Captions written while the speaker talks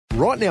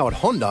Right now at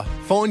Honda,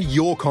 find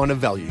your kind of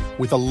value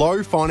with a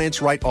low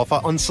finance rate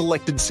offer on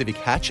selected Civic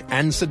hatch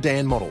and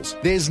sedan models.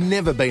 There's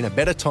never been a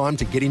better time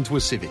to get into a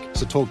Civic,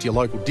 so talk to your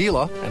local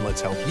dealer and let's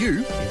help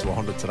you into a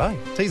Honda today.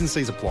 T's and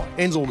C's apply.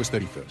 Ends August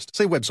 31st.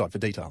 See website for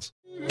details.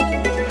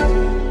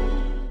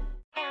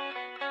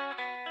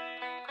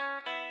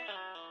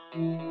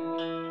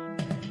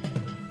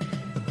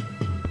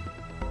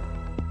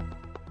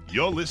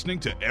 You're listening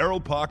to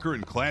Errol Parker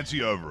and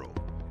Clancy Overall,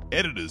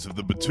 editors of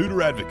the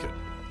Batuta Advocate,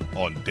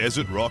 on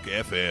Desert Rock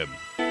FM.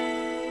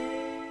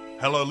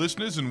 Hello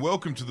listeners and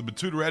welcome to the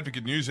Batuta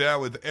Advocate News Hour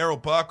with Errol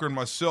Parker and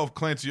myself,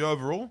 Clancy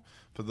Overall.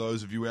 For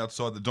those of you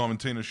outside the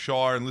Diamantina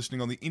Shire and listening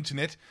on the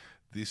internet,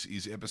 this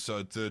is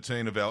episode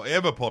 13 of our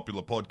ever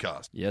popular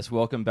podcast. Yes,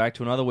 welcome back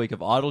to another week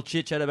of idle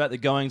chit-chat about the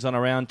goings-on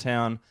around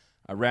town,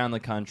 around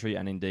the country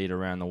and indeed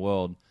around the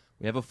world.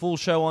 We have a full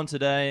show on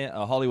today.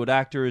 A Hollywood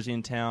actor is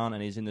in town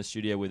and he's in the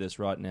studio with us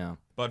right now.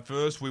 But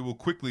first, we will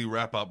quickly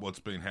wrap up what's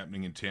been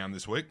happening in town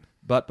this week.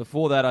 But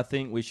before that, I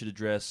think we should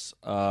address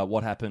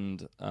what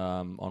happened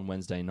on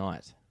Wednesday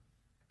night.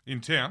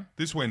 In town?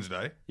 This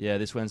Wednesday? Yeah,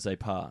 this Wednesday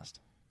past.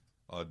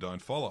 I don't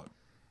follow.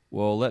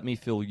 Well, let me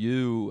fill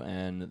you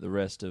and the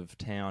rest of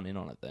town in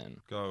on it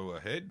then. Go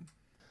ahead.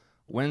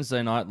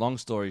 Wednesday night, long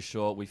story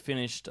short, we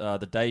finished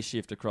the day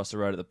shift across the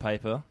road at the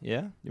paper.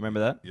 Yeah? You remember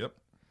that? Yep.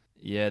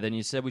 Yeah, then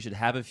you said we should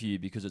have a few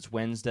because it's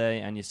Wednesday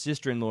and your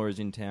sister-in-law is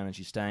in town and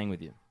she's staying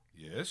with you.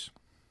 Yes.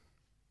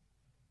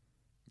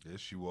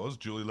 Yes, she was.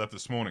 Julie left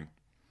this morning.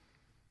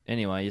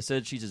 Anyway, you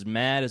said she's as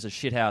mad as a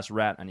shithouse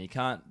rat and you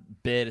can't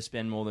bear to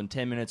spend more than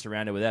 10 minutes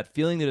around her without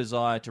feeling the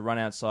desire to run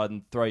outside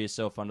and throw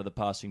yourself under the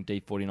passing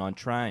D49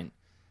 train.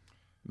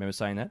 Remember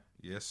saying that?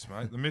 Yes,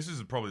 mate. The missus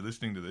is probably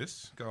listening to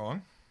this. Go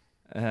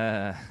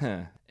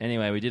on.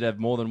 Anyway, we did have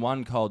more than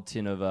one cold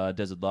tin of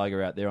Desert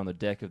Lager out there on the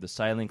deck of the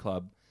sailing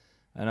club.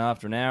 And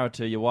after an hour or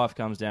two, your wife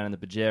comes down in the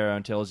Pajero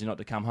and tells you not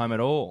to come home at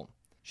all.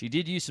 She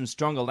did use some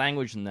stronger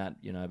language than that,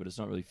 you know, but it's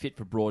not really fit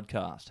for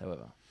broadcast,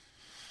 however.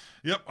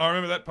 Yep, I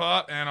remember that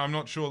part, and I'm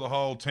not sure the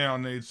whole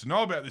town needs to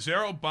know about this,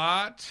 Errol,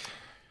 but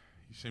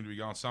you seem to be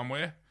going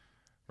somewhere.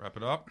 Wrap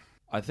it up.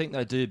 I think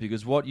they do,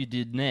 because what you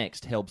did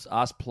next helps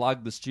us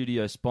plug the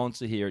studio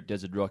sponsor here at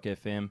Desert Rock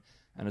FM,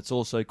 and it's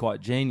also quite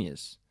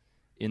genius.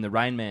 In the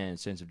Rain Man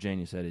sense of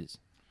genius, that is.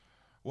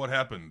 What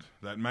happened?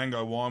 That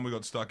mango wine we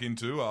got stuck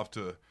into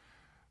after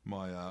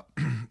my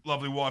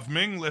lovely wife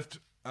Ming left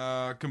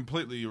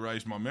completely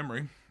erased my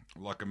memory,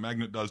 like a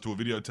magnet does to a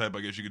videotape,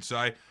 I guess you could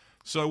say.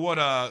 So what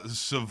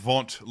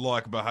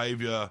savant-like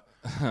behaviour?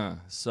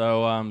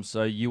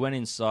 So you went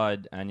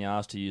inside and you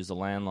asked to use the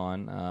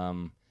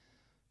landline.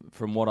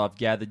 From what I've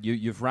gathered,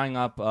 you've rang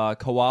up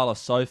Koala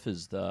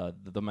Sofas,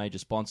 the major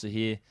sponsor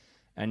here,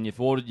 and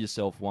you've ordered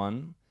yourself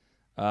one.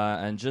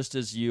 And just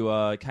as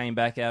you came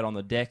back out on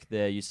the deck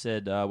there, you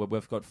said,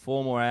 we've got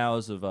 4 more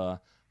hours of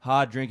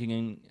hard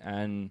drinking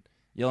and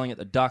yelling at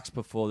the ducks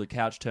before the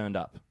couch turned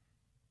up.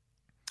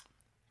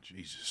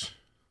 Jesus.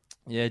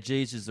 Yeah,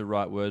 geez is the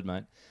right word,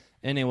 mate.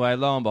 Anyway,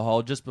 lo and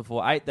behold, just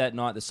before 8 that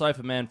night, the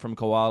sofa man from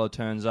Koala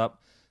turns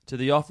up to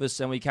the office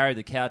and we carry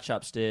the couch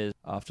upstairs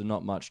after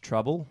not much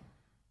trouble.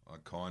 I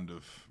kind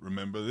of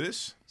remember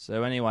this.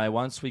 So anyway,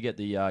 once we get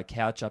the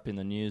couch up in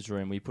the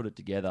newsroom, we put it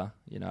together.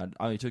 You know, it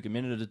only took a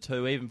minute or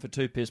two, even for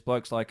 2 piss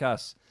blokes like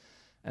us.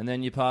 And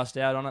then you passed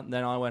out on it and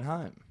then I went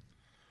home.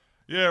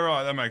 Yeah,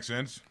 right, that makes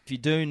sense. If you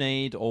do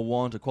need or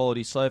want a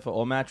quality sofa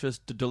or mattress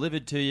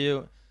delivered to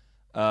you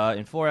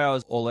in 4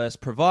 hours or less,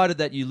 provided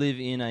that you live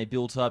in a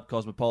built-up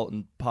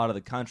cosmopolitan part of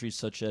the country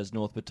such as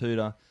North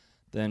Batuta,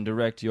 then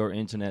direct your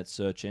internet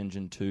search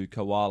engine to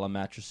Koala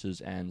Mattresses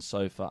and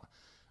Sofa.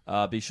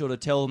 Be sure to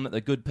tell them that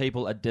the good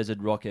people at Desert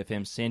Rock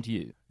FM sent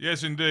you.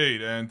 Yes,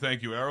 indeed, and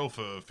thank you, Errol,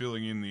 for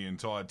filling in the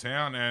entire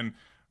town and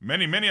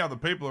many, many other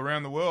people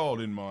around the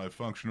world in my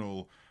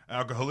functional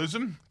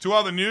alcoholism. To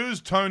other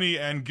news, Tony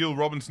and Gil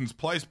Robinson's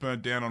place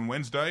burnt down on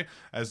Wednesday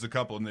as the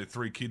couple and their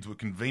 3 kids were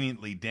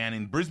conveniently down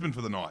in Brisbane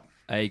for the night.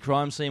 A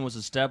crime scene was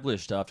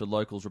established after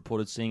locals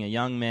reported seeing a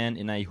young man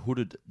in a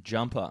hooded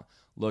jumper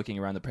lurking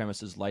around the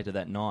premises later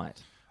that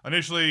night.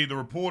 Initially, the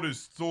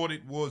reporters thought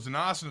it was an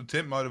arson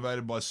attempt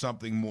motivated by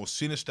something more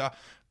sinister,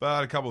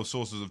 but a couple of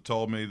sources have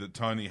told me that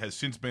Tony has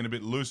since been a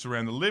bit loose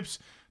around the lips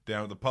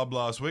down at the pub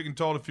last week and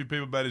told a few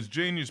people about his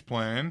genius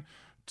plan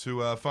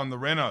to fund the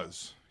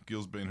renos.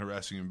 Gil's been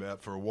harassing him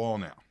about for a while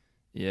now.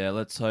 Yeah,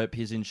 let's hope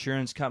his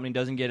insurance company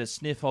doesn't get a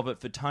sniff of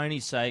it for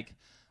Tony's sake.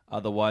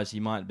 Otherwise, he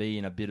might be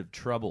in a bit of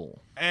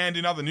trouble. And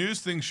in other news,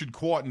 things should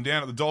quieten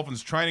down at the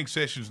Dolphins training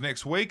sessions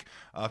next week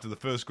after the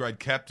first grade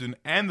captain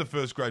and the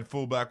first grade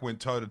fullback went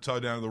toe-to-toe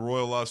down at the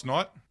Royal last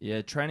night.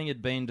 Yeah, training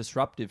had been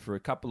disruptive for a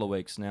couple of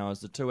weeks now as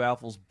the 2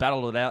 Alphals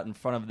battled it out in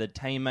front of their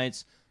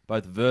teammates,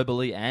 both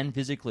verbally and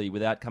physically,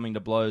 without coming to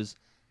blows.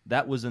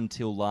 That was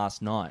until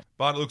last night.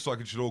 But it looks like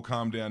it should all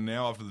calm down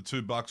now after the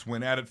 2 Bucks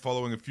went at it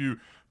following a few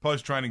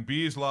post-training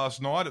beers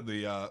last night at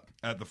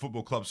the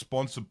football club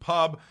sponsored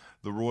pub,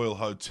 the Royal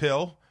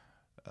Hotel.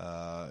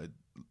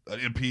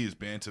 It appears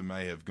banter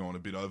may have gone a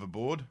bit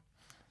overboard.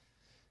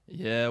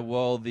 Yeah,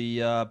 well,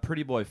 the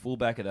pretty boy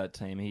fullback of that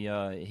team, he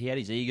had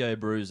his ego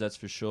bruised, that's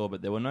for sure,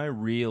 but there were no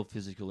real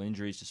physical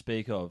injuries to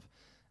speak of.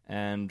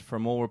 And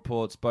from all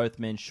reports, both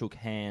men shook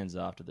hands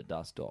after the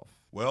dust off.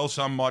 Well,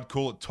 some might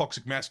call it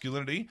toxic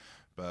masculinity,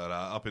 but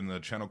up in the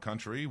Channel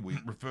Country, we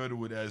refer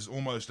to it as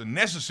almost a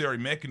necessary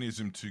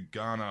mechanism to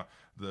garner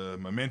the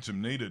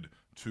momentum needed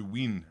to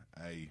win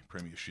a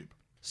premiership.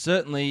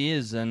 Certainly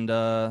is, and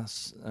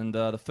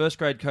the first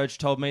grade coach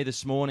told me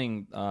this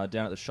morning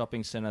down at the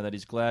shopping centre that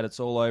he's glad it's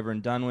all over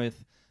and done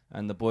with,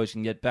 and the boys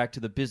can get back to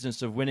the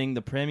business of winning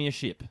the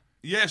premiership.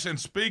 Yes, and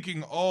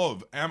speaking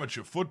of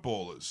amateur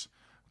footballers,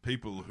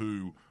 people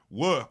who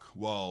work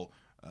while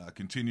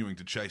continuing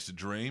to chase the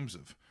dreams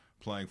of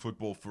playing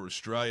football for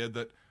Australia,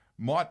 that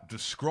might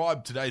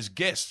describe today's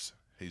guest.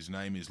 His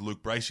name is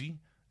Luke Bracey.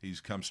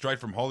 He's come straight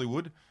from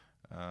Hollywood.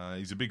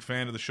 He's a big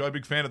fan of the show,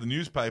 big fan of the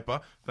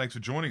newspaper. Thanks for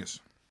joining us.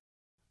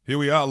 Here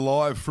we are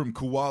live from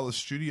Koala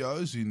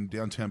Studios in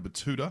downtown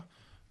Batuta.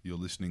 You're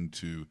listening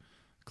to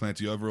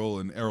Clancy Overall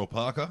and Errol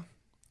Parker.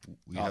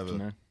 We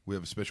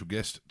have a special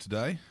guest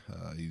today.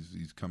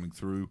 He's coming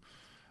through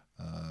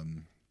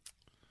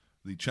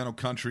the Channel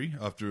Country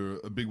after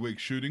a big week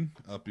shooting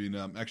up in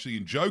actually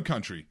in Joe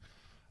Country.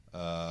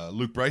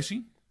 Luke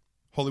Bracey,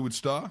 Hollywood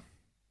star,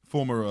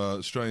 former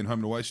Australian home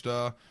and away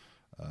star.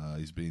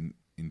 He's been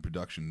in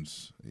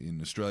productions in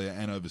Australia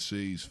and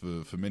overseas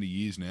for many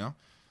years now.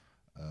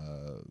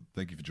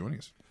 Thank you for joining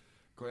us.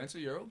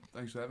 Clancy, Errol,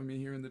 thanks for having me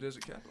here in the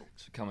desert capital.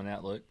 Thanks for coming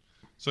out, Luke.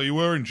 So you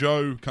were in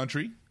Joe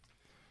Country?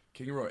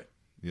 Kingaroy.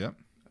 Yep.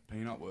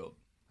 Peanut World.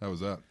 How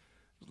was that?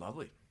 It was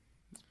lovely.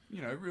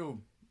 You know, real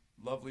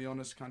lovely,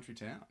 honest country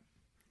town.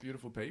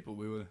 Beautiful people.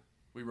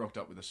 We rocked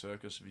up with a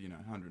circus of,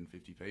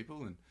 150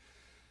 people, and,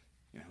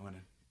 when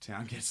a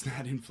town gets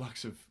that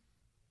influx of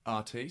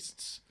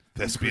artists,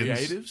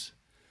 creatives,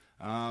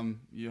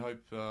 you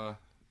hope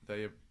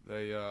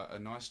they are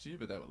nice to you,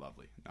 but they were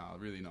lovely.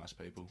 Really nice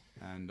people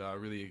and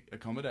really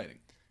accommodating.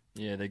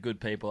 Yeah, they're good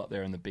people up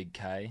there in the Big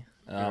K.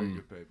 Very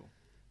good people.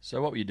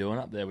 So what were you doing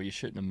up there? Were you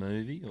shooting a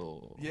movie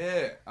or?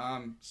 Yeah,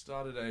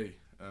 started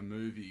a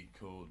movie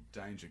called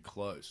Danger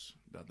Close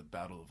about the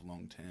Battle of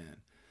Long Tan.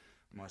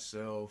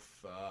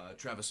 Myself,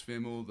 Travis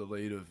Fimmel, the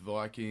lead of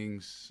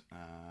Vikings,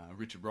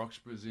 Richard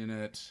Roxburgh's in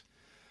it,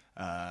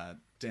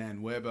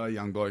 Dan Webber,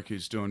 young bloke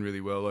who's doing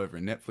really well over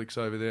in Netflix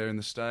over there in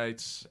the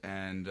States,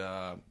 and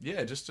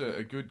just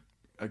a good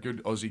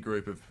Aussie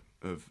group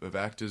of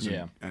actors,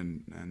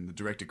 and the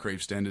director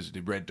Creve Stenders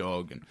did Red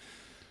Dog and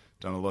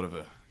done a lot of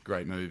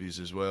great movies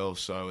as well.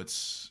 So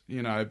it's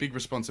a big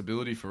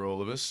responsibility for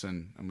all of us,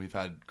 and we've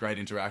had great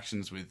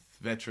interactions with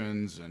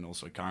veterans and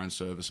also current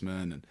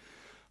servicemen, and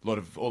a lot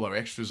of all our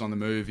extras on the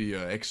movie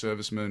are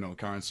ex-servicemen or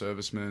current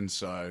servicemen.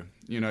 So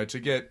to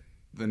get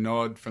the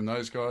nod from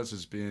those guys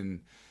has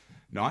been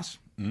nice,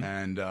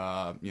 and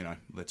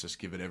lets us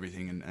give it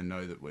everything and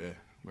know that we're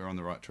on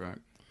the right track.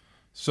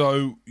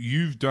 So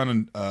you've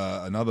done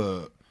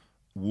another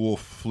war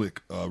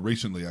flick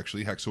recently,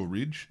 actually, Hacksaw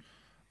Ridge.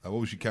 What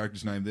was your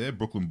character's name there?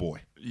 Brooklyn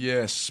Boy.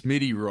 Yeah,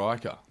 Smitty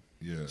Riker.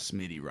 Yeah,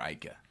 Smitty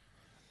Riker.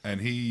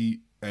 And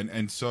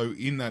and so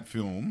in that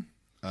film,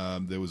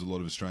 there was a lot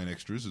of Australian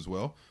extras as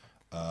well,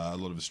 a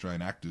lot of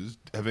Australian actors.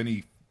 Have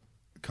any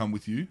come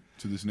with you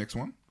to this next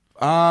one?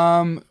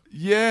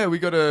 Yeah, we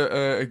got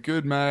a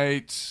good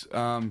mate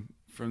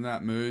from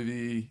that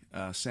movie,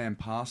 Sam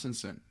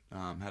Parsonson.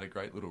 Had a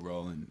great little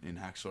role in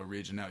Hacksaw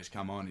Ridge, and now he's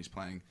come on. He's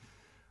playing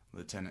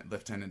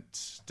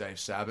Lieutenant Dave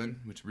Sabin,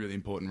 which is a really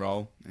important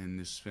role in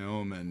this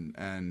film.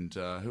 And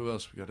who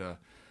else? We got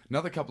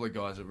another couple of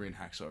guys that were in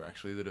Hacksaw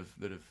actually that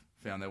have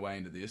found their way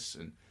into this.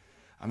 And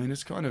I mean,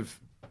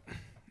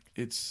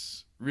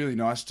 it's really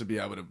nice to be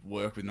able to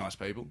work with nice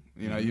people.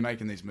 You're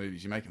making these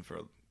movies, you're making for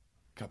a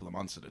couple of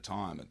months at a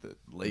time at the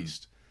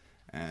least,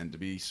 and to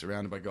be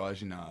surrounded by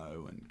guys and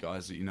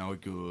guys that are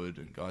good,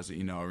 and guys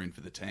that are in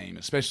for the team,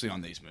 especially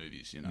on these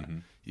movies.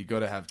 You got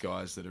to have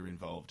guys that are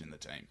involved in the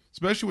team,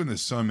 especially when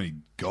there's so many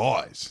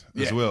guys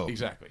as well.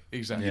 Exactly.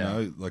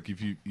 Like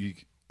if you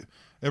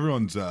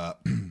everyone's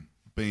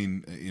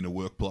been in a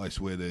workplace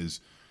where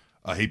there's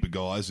a heap of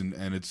guys,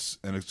 and it's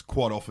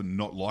quite often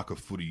not like a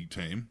footy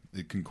team.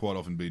 It can quite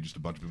often be just a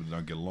bunch of people that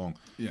don't get along.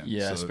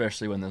 Yeah, so,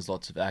 especially when there's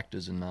lots of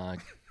actors and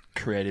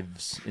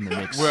creatives in the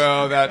mix.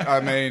 Well,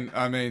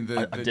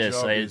 the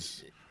job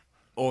is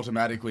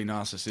automatically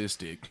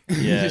narcissistic.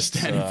 Yeah, you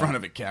stand in front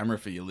of a camera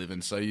for your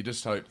living, so you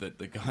just hope that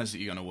the guys that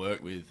you're going to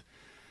work with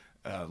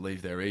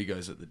leave their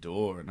egos at the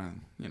door.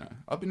 And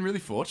I've been really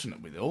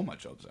fortunate with all my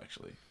jobs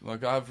actually.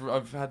 Like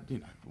I've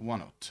had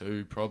one or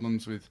two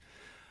problems with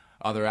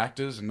other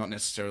actors, and not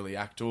necessarily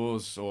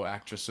actors or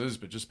actresses,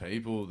 but just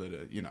people that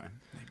are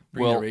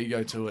bring their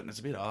ego to it, and it's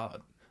a bit hard.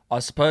 I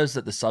suppose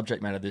that the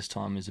subject matter this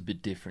time is a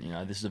bit different.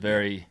 This is a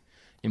very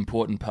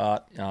important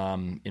part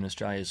in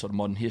Australia's sort of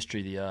modern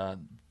history.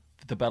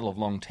 The Battle of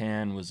Long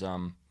Tan was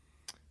our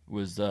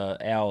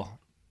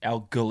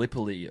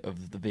Gallipoli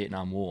of the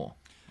Vietnam War,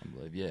 I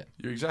believe. Yeah,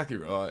 you're exactly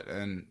right,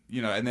 and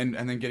and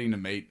then getting to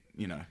meet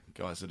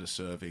guys that are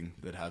serving,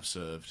 that have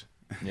served,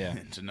 yeah,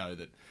 and to know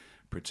that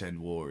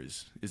pretend war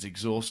is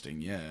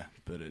exhausting, yeah,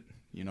 but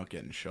you're not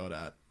getting shot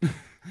at.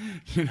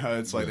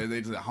 It's like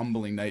there's a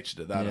humbling nature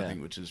to that, I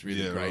think, which is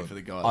really great for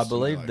the guys. I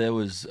believe there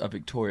was a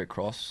Victoria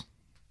Cross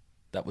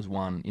that was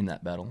won in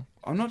that battle.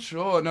 I'm not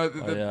sure. No,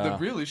 the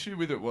real issue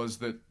with it was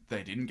that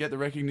they didn't get the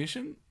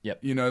recognition.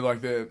 Yep.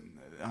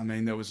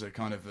 There was a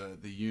kind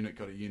of the unit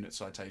got a unit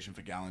citation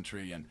for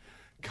gallantry, and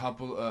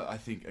I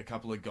think a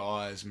couple of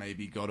guys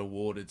maybe got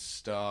awarded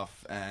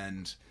stuff,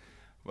 and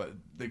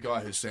the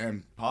guy who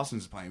Sam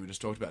Parsons is playing, we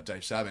just talked about,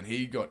 Dave Savin,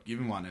 he got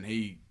given one, and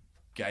he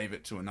gave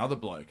it to another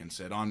bloke and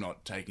said, "I'm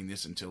not taking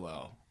this until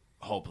our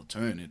whole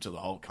platoon, until the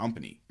whole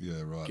company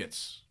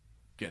gets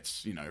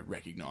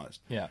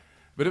recognised." Yeah.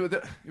 But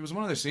it was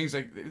one of those things,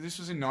 like, this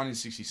was in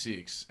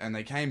 1966, and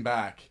they came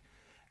back,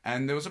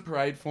 and there was a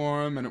parade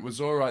for them, and it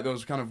was all right. There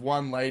was kind of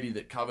one lady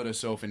that covered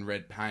herself in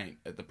red paint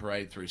at the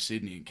parade through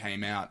Sydney and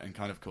came out and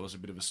kind of caused a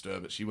bit of a stir,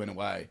 but she went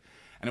away.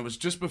 And it was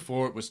just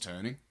before it was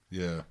turning.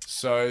 Yeah.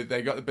 So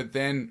but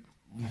then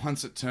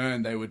once it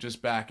turned, they were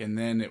just back, and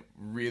then it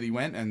really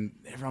went, and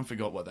everyone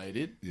forgot what they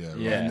did. Yeah. Right.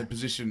 Yeah. And the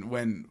position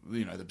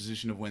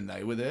of when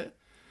they were there,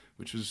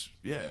 which was,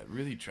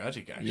 really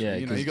tragic, actually. Yeah,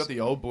 you got the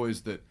old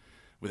boys that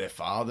with their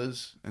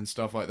fathers and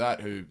stuff like that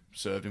who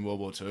served in World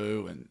War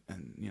II, and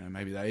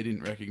maybe they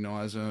didn't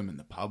recognise them, and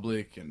the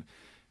public, and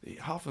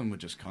half of them were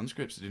just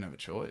conscripts that didn't have a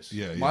choice.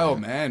 My old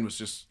man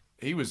was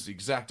he was the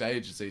exact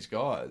age as these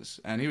guys,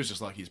 and he was just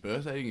like his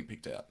birthday didn't get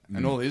picked out,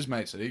 and all his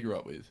mates that he grew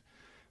up with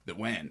that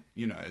went,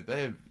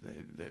 they're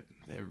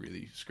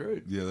really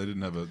screwed. Yeah, they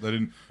didn't,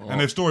 and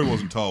their story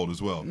wasn't told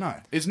as well. No,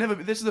 this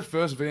is the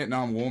first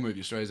Vietnam War movie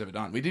Australia's ever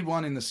done. We did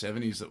one in the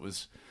 70s that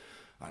was,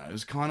 it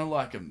was kind of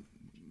like a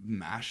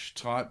MASH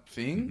type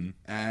thing,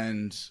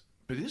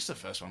 but this is the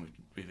first one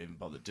we've even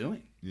bothered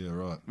doing. Yeah,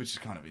 right. Which is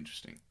kind of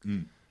interesting.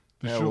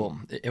 Well,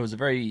 it was a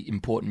very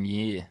important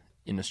year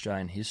in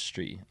Australian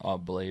history, I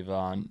believe.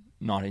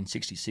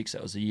 1966.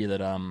 That was the year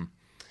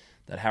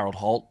that Harold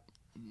Holt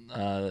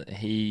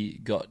he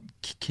got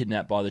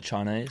kidnapped by the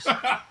Chinese.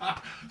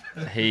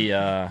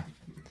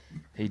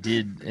 He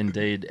did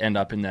indeed end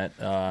up in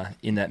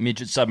that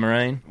midget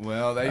submarine.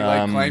 Well, they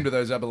laid claim to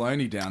those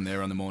abalone down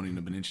there on the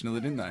Mornington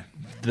Peninsula, didn't they?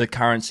 The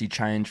currency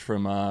changed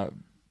from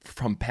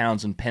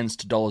pounds and pence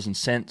to dollars and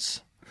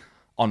cents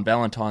on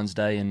Valentine's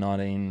Day in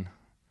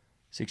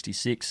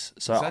 1966.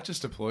 So is that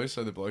just a ploy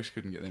so the blokes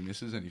couldn't get their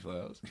missus any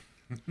flowers?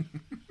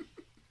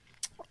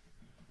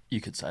 You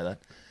could say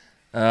that.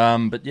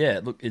 But yeah,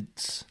 look,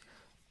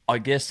 I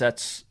guess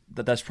that's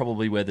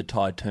probably where the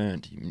tide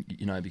turned.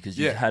 Because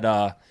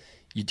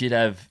you did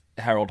have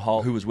Harold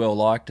Holt, who was well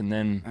liked,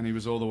 and he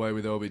was all the way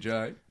with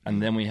LBJ,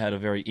 and then we had a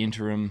very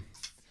interim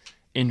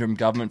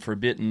government for a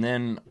bit, and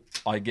then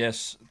I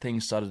guess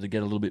things started to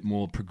get a little bit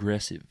more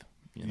progressive.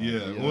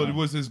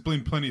 Well, there's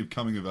been plenty of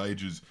coming of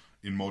ages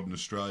in modern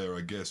Australia,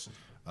 I guess.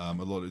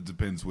 It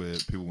depends where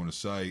people want to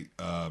say.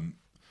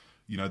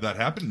 That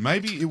happened.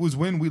 Maybe it was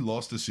when we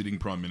lost a sitting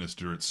Prime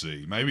Minister at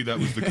sea. Maybe that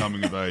was the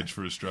coming of age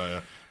for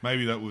Australia.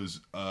 Maybe that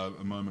was a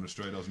moment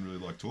Australia doesn't really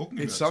like talking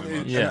about too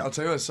much. Yeah. I'll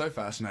tell you, it's so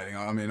fascinating.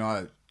 I mean,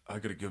 I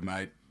got a good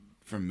mate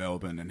from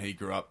Melbourne, and he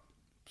grew up,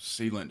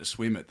 he learned to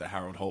swim at the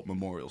Harold Holt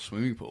Memorial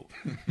Swimming Pool.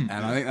 And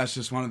I think that's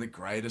just one of the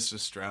greatest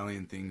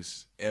Australian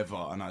things ever.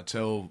 And that's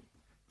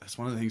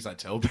one of the things I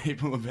tell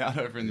people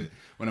about when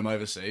I'm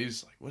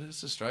overseas. Like, what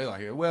is Australia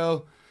like?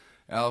 Well,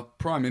 our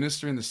Prime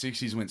Minister in the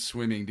 60s went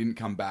swimming, didn't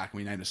come back, and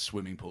we named a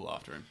swimming pool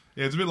after him.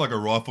 Yeah, it's a bit like a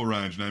rifle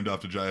range named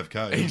after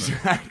JFK, isn't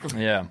Exactly.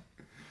 it? Yeah.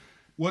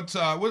 What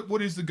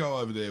is the go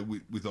over there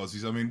with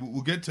Aussies? I mean,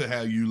 we'll get to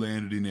how you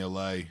landed in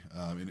LA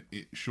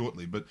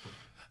shortly, but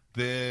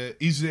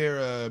is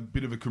there a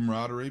bit of a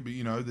camaraderie? But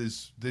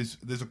there's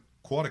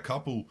quite a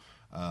couple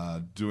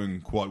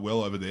doing quite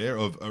well over there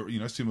of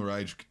similar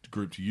age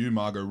group to you,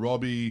 Margot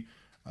Robbie,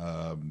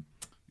 the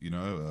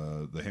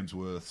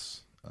Hemsworths.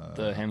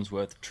 The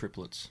Hemsworth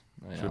triplets.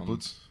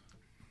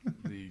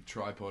 The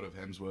tripod of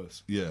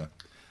Hemsworths. Yeah.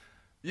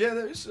 Yeah,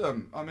 there is. I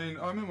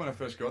remember when I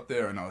first got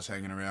there and I was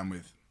hanging around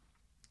with,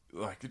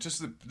 like,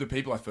 just the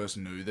people I first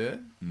knew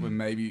there were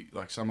maybe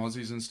like some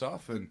Aussies and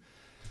stuff, and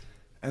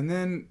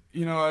then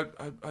I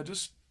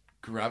just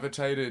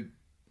gravitated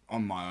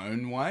on my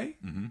own way.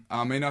 Mm-hmm.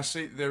 I mean, I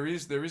see there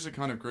is a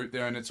kind of group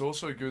there, and it's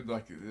also good.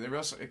 Like, there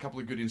are a couple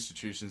of good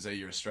institutions there.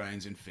 Your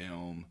Australians in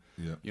film,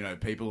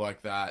 people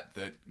like that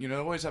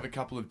always have a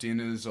couple of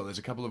dinners, or there's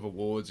a couple of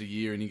awards a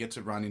year, and you get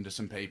to run into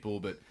some people.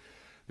 But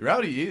the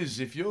reality is,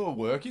 if you're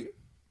working,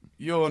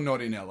 you're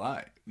not in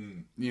LA.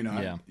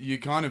 You're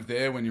kind of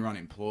there when you're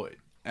unemployed,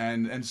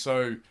 and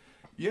so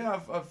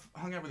I've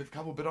hung out with a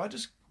couple, but I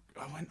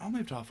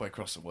moved halfway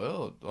across the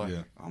world.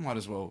 I might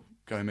as well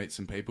go meet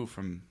some people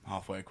from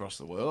halfway across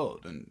the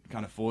world and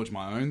kind of forge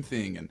my own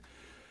thing,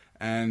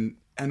 and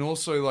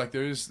also, like,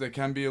 there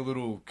can be a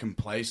little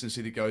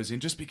complacency that goes in.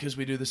 Just because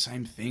we do the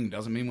same thing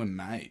doesn't mean we're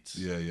mates.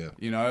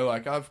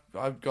 Like,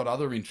 I've got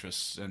other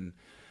interests, and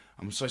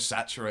I'm so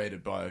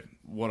saturated by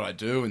what I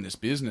do in this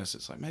business.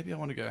 It's like, maybe I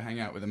want to go hang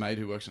out with a mate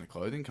who works in a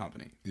clothing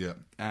company,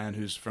 and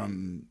who's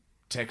from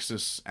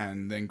Texas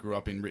and then grew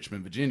up in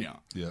Richmond, Virginia.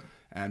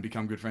 and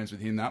become good friends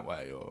with him that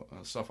way or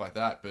stuff like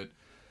that. But,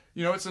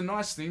 you know, it's a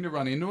nice thing to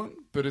run into it,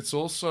 but it's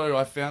also,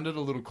 I found it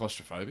a little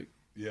claustrophobic.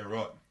 Yeah,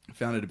 right. I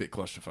found it a bit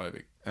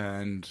claustrophobic.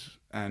 And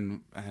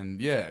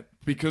yeah,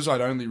 because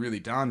I'd only really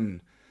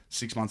done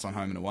 6 months on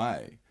Home and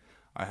Away,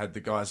 I had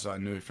the guys that I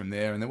knew from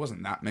there, and there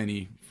wasn't that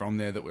many from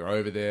there that were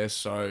over there.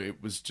 So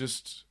it was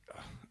just,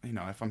 you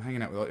know, if I'm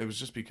hanging out with, it was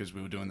just because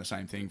we were doing the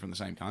same thing from the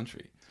same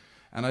country.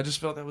 And I just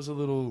felt that was a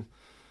little,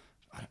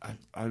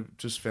 I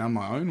just found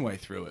my own way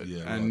through it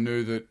and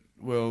knew that,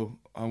 well,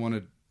 I want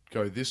to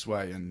go this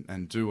way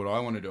and do what I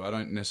want to do. I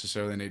don't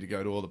necessarily need to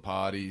go to all the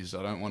parties.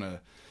 I don't want to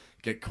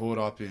get caught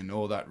up in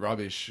all that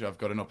rubbish. I've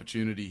got an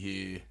opportunity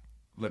here.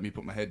 Let me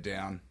put my head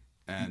down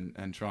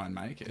and try and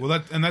make it. Well,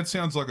 that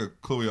sounds like a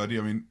cool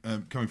idea. I mean,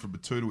 coming from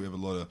Batuta, we have a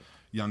lot of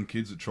young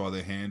kids that try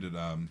their hand at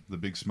the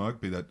big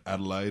smoke, be that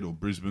Adelaide or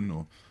Brisbane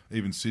or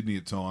even Sydney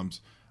at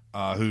times,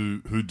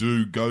 who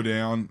do go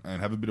down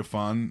and have a bit of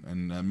fun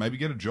and maybe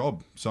get a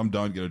job. Some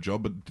don't get a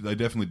job, but they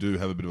definitely do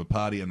have a bit of a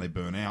party and they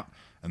burn out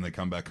and they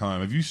come back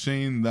home. Have you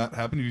seen that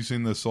happen? Have you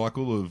seen the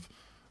cycle of...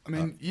 I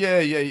mean,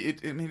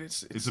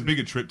 it's a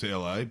bigger trip to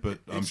LA, but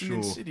I'm sure...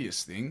 It's an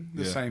insidious thing,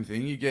 the same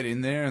thing. You get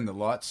in there and the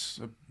lights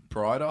are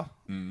brighter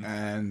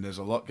and there's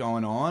a lot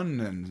going on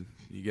and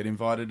you get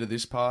invited to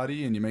this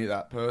party and you meet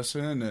that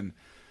person and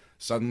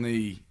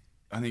suddenly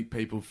I think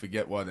people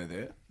forget why they're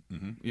there.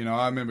 Mm-hmm. You know,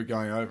 I remember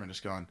going over and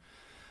just going,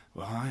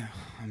 well,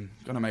 I'm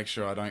going to make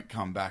sure I don't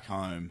come back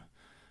home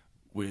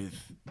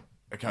with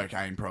a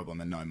cocaine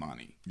problem and no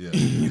money. Yeah.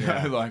 You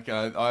know,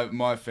 like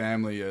my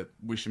family are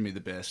wishing me the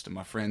best and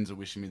my friends are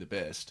wishing me the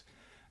best.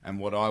 And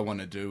what I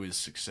want to do is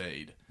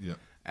succeed. Yeah.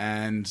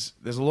 And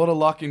there's a lot of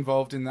luck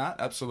involved in that,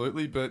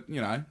 absolutely. But, you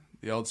know,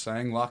 the old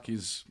saying, luck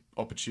is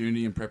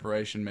opportunity and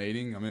preparation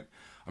meeting. I mean,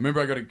 I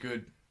remember I got a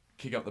good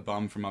kick up the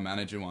bum from my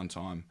manager one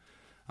time.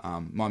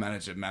 My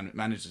manager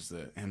manages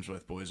the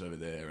Hemsworth boys over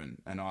there,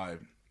 and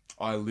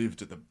I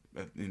lived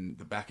in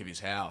the back of his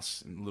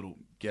house, in a little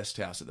guest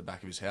house at the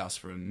back of his house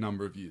for a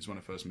number of years when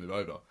I first moved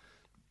over.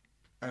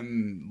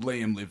 And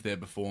Liam lived there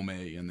before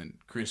me, and then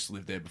Chris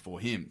lived there before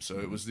him. So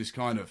it was this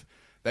kind of,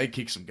 they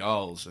kicked some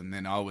goals, and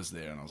then I was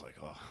there, and I was like,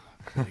 oh,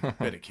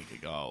 better kick a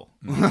goal.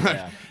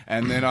 Yeah.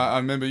 And then I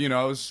remember, you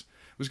know, I was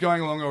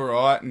going along all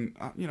right, and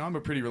you know, I'm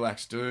a pretty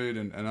relaxed dude,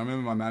 and I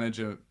remember my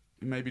manager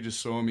maybe just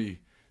saw me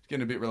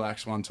getting a bit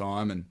relaxed one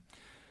time,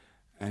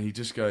 and he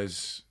just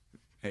goes,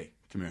 hey,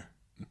 come here.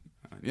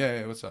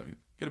 Yeah, what's up?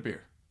 Get a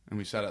beer. And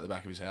we sat at the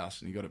back of his house,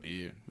 and he got a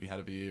beer. We had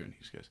a beer, and he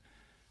just goes,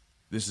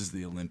 this is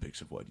the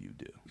Olympics of what you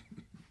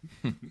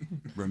do.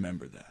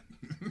 Remember that.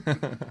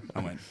 I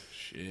went,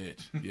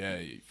 shit. Yeah,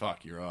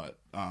 fuck, you're right.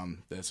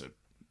 There's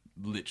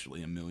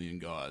literally a million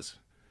guys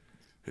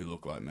who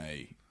look like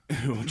me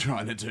who are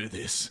trying to do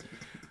this.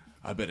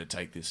 I better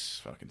take this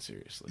fucking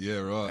seriously. Yeah,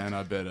 right. And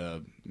I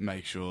better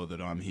make sure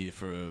that I'm here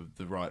for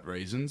the right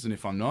reasons. And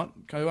if I'm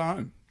not, go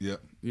home. Yeah.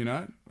 You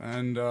know?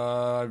 And,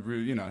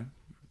 you know,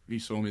 he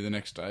saw me the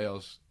next day. I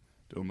was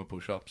doing my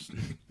push-ups.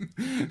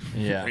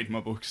 Yeah. Reading my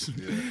books.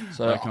 Yeah.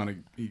 So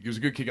it was a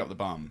good kick up the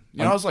bum.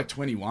 You know, I was like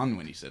 21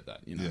 when he said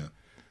that, you know? Yeah.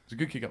 It was a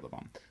good kick up the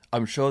bum.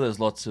 I'm sure there's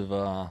lots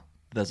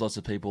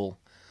of people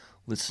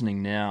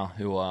listening now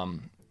who are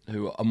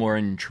more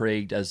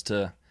intrigued as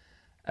to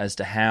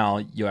how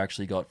you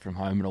actually got from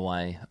Home and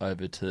Away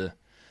over to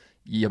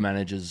your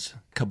manager's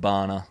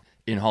cabana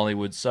in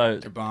Hollywood. So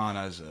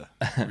cabana's a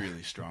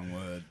really strong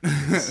word.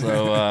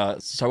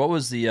 So what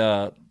was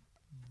the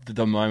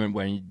moment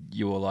when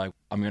you were like,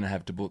 I'm going to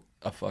have to book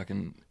a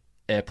fucking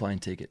airplane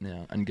ticket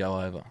now and go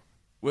over?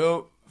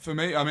 Well, for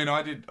me, I mean,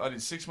 I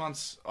did 6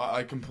 months.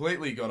 I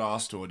completely got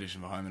asked to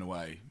audition for Home and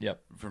Away.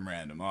 Yep. From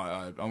random.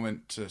 I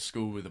went to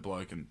school with a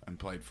bloke and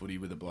played footy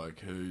with a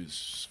bloke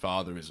whose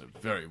father is a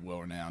very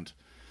well-renowned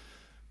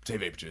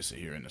TV producer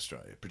here in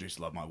Australia. Produced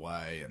Love My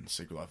Way and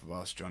Secret Life of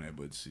Us. John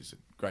Edwards, he's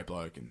a great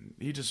bloke. And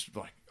he just,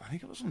 like, I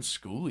think I was on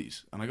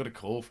Schoolies. And I got a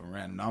call from a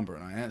random number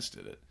and I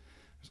answered it.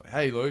 I was like,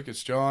 hey, Luke,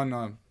 it's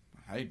John.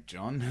 Hey,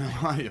 John,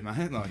 how are you,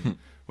 mate? Like,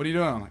 what are you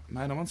doing? I'm like,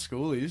 mate, I'm on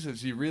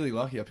Schoolies. You're really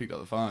lucky I picked up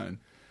the phone.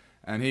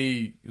 And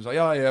he was like,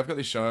 oh, yeah, I've got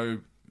this show.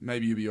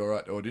 Maybe you'd be all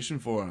right to audition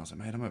for it. And I was like,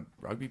 mate, I'm a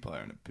rugby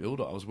player and a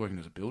builder. I was working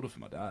as a builder for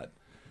my dad.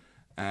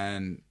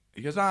 And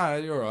he goes,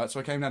 you're all right.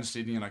 So I came down to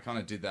Sydney and I kind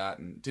of did that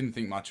and didn't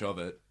think much of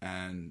it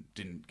and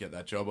didn't get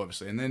that job,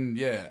 obviously. And then,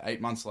 8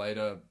 months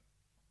later,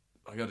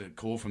 I got a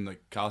call from the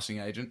casting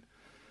agent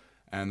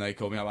and they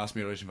called me up, asked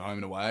me to audition for Home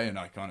and Away, and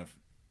I kind of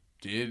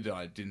did.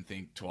 I didn't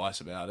think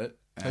twice about it.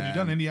 Had you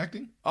done any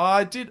acting?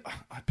 I did.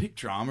 I picked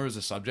drama as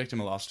a subject in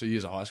my last 2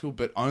 years of high school,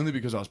 but only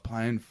because I was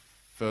playing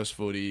first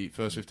footy,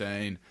 first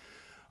 15.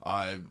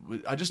 I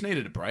just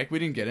needed a break. We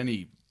didn't get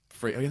any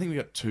free. I think we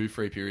got 2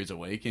 free periods a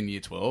week in year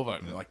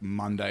 12. Like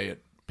Monday at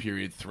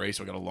period 3,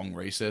 so I got a long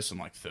recess, and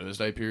like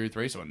Thursday period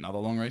 3, so another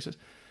long recess.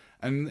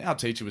 And our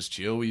teacher was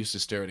chill. We used to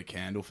stare at a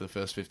candle for the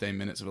first 15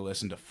 minutes of a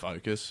lesson to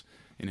focus,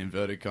 in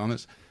inverted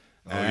commas.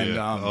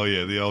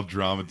 The old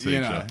drama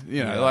teacher.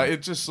 Like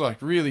it's just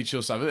like really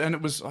chill stuff. And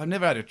it was, I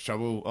never had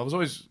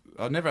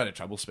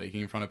trouble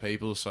speaking in front of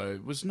people, so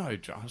it was no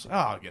drama. I was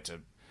like,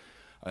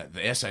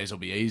 the essays will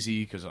be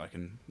easy because I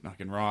can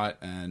write,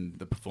 and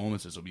the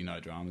performances will be no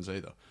dramas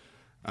either.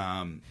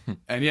 And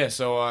yeah,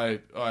 so I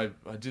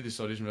did this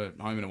audition for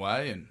Home and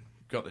Away and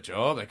got the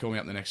job. They called me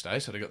up the next day,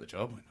 said I got the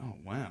job. I went, oh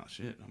wow,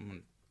 shit,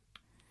 I'm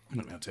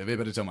not on TV. I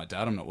better tell my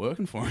dad I'm not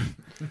working for him.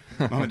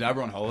 Mum and Dad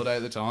were on holiday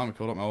at the time. I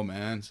called up my old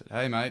man, said,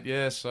 hey mate,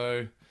 yeah,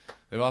 so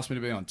they've asked me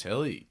to be on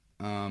telly.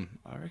 I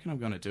reckon I'm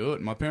going to do it.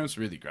 And my parents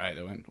were really great.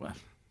 They went, well,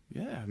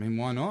 yeah, I mean,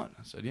 why not?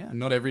 I said, yeah,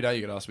 not every day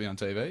you get asked to be on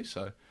TV.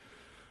 So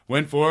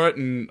went for it,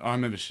 and I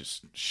remember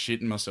just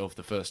shitting myself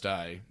the first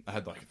day. I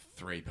had like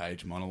a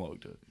 3-page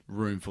monologue to a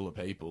room full of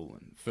people,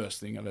 and first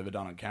thing I've ever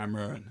done on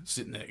camera, and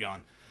sitting there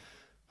going,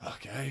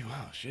 okay,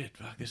 wow, shit,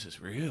 fuck, this is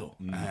real.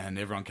 And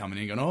everyone coming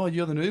in going, oh,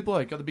 you're the new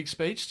bloke, got the big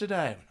speech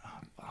today. I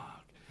went, oh,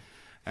 fuck.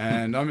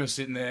 And I'm just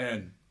sitting there,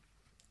 and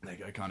they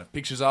go kind of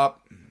pictures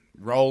up,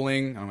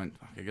 rolling. I went,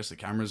 I guess the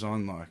camera's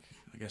on. Like,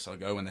 I guess I'll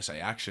go when they say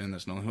action.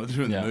 That's normally what they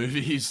do in the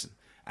movies.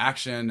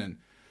 Action. And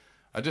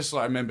I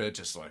remember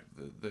just like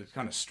the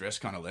kind of stress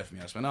kind of left me.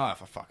 I just went, oh,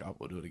 if I fuck up,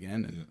 we'll do it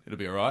again and it'll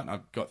be all right. And I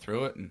got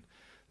through it. And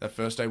that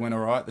first day went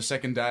all right. The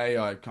second day,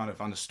 I kind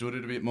of understood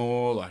it a bit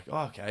more. Like,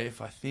 oh, okay,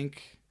 if I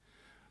think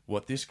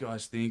what this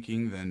guy's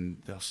thinking,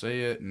 then they'll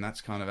see it. And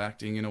that's kind of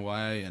acting in a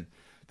way. And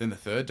then the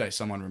third day,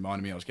 someone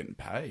reminded me I was getting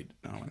paid.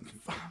 And I went,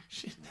 fuck,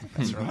 shit,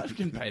 that's right. I'm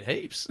getting paid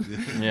heaps.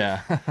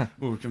 Yeah.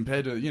 Well,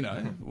 compared to,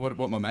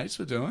 what my mates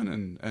were doing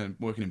and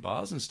working in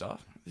bars and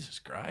stuff, this is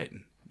great.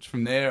 And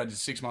from there, I did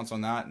 6 months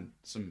on that, and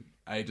some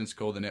agents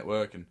called the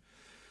network, and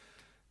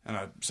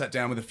I sat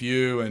down with a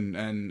few and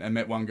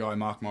met one guy,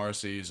 Mark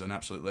Morrissey, who's an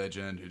absolute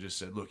legend, who just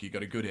said, look, you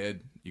got a good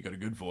head, you got a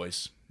good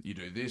voice, you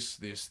do this,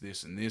 this,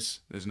 this, and this.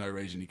 There's no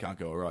reason you can't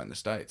go all right in the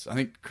States. I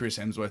think Chris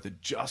Hemsworth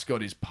had just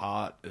got his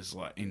part as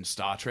like in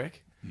Star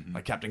Trek,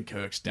 like Captain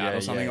Kirk's dad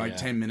or something,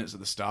 10 minutes at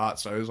the start.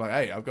 So it was like,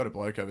 hey, I've got a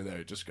bloke over there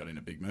who just got in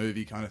a big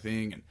movie kind of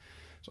thing. And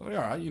so I was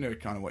like, all right, you know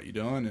kind of what you're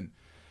doing. And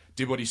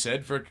did what he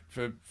said for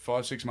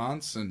 5-6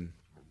 months. And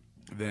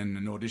then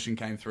an audition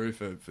came through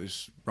for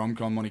this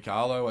rom-com Monte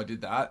Carlo. I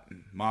did that.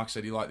 And Mark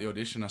said he liked the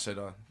audition. I said,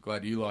 I'm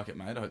glad you like it,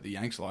 mate. I hope the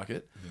Yanks like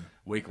it. Yeah.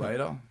 Week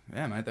later,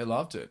 yeah, mate, they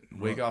loved it.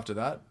 Week after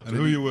that. And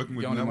who are you working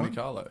with going in that to Monte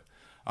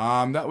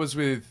Carlo. That was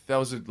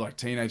a like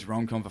teenage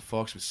rom-com for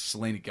Fox with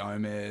Selena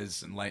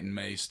Gomez and Leighton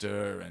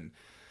Meester and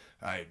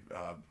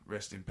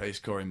rest in peace,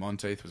 Corey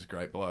Monteith was a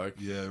great bloke.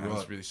 Yeah, right. I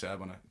was really sad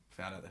when I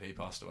found out that he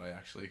passed away,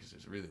 actually, because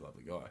he's a really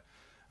lovely guy.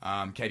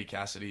 Katie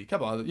Cassidy, a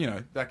couple other,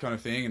 that kind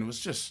of thing. And it was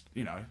just,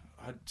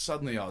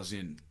 suddenly I was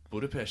in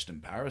Budapest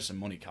and Paris and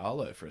Monte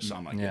Carlo for a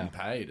summer getting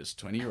paid as a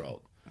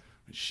 20-year-old.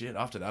 And shit,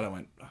 after that I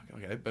went,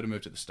 okay, better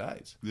move to the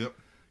States. Yep.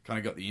 Kind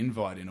of got the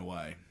invite in a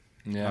way.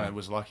 Yeah. I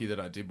was lucky that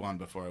I did one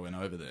before I went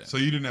over there. So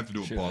you didn't have to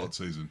do a pilot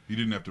season. You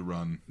didn't have to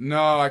run.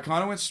 No, I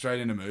kind of went straight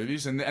into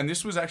movies. And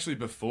this was actually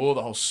before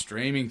the whole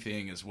streaming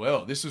thing as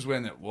well. This was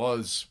when it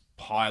was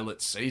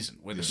pilot season,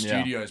 where the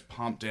studios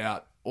pumped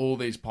out all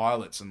these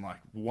pilots and like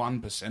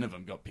 1% of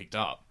them got picked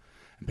up.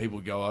 And people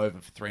would go over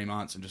for 3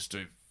 months and just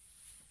do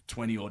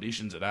 20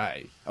 auditions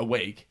a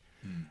week.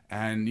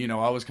 And,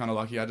 I was kind of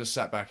lucky. I just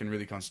sat back and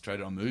really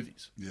concentrated on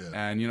movies. Yeah.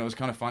 And, it was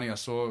kind of funny. I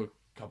saw a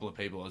couple of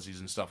people, Aussies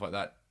and stuff like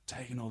that,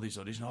 taking all these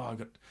auditions. Oh, I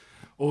got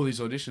all these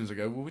auditions. I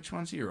go, well, which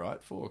ones are you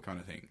right for, kind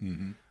of thing.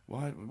 Mm-hmm.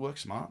 Why work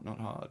smart, not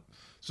hard?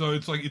 So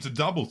it's like, it's a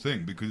double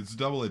thing, because it's a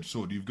double-edged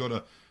sword. You've got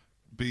to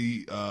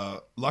be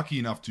lucky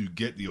enough to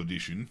get the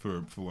audition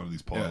for one of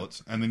these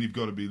pilots, and then you've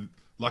got to be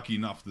lucky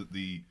enough that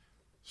the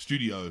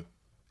studio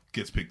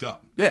gets picked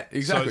up. Yeah,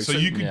 exactly. So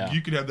you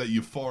could have that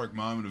euphoric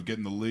moment of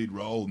getting the lead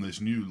role in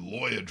this new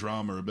lawyer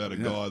drama about a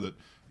guy that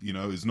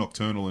is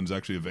nocturnal and is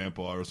actually a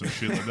vampire or some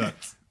shit like that,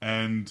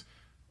 and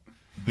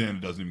then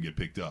it doesn't even get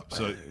picked up.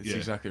 So that's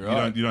exactly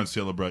right. You don't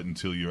celebrate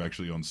until you're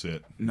actually on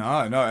set.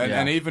 No,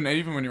 and even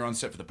when you're on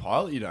set for the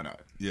pilot, you don't know.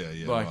 Yeah.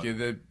 Like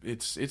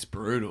it's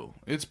brutal.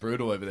 It's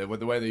brutal over there.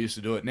 The way they used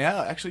to do it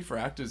now, actually for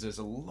actors, there's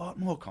a lot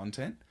more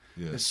content.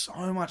 Yeah. There's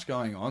so much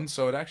going on,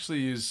 so it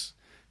actually is.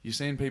 You're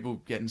seeing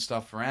people getting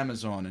stuff for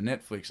Amazon and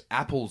Netflix.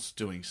 Apple's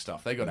doing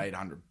stuff. They got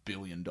 $800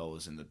 billion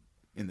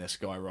in their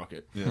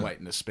skyrocket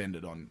waiting to spend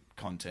it on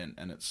content,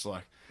 and it's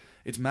like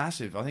it's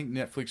massive. I think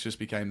Netflix just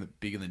became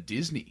bigger than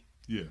Disney.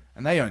 Yeah,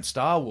 and they own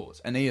Star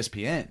Wars and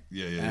ESPN.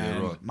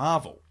 And right.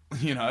 Marvel.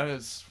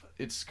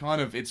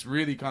 It's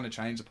really kind of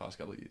changed the past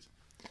couple of years.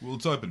 Well,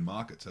 it's open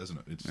markets, hasn't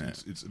it?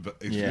 It's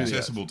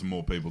accessible to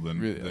more people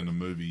than a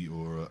movie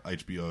or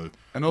HBO.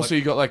 And also,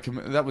 you got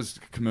that was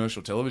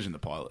commercial television. The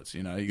pilots,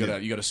 you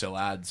got to sell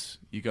ads.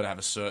 You got to have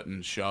a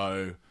certain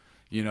show.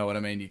 You know what I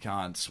mean? You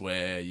can't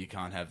swear. You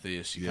can't have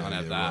this. You can't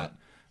have that. Right.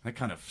 That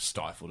kind of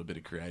stifled a bit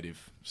of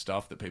creative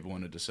stuff that people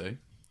wanted to see.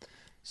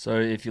 So,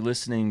 if you're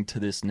listening to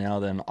this now,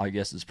 then I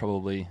guess it's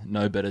probably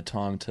no better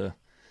time to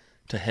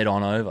head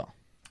on over.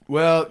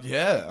 Well,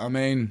 yeah. I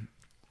mean,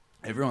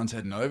 everyone's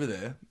heading over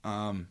there.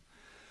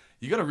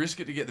 You got to risk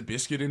it to get the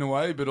biscuit in a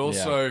way, but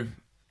also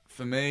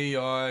for me,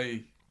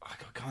 I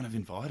got kind of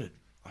invited.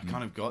 I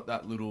kind of got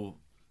that little.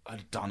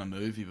 I'd done a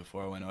movie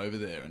before I went over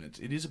there, and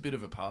it is a bit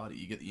of a party.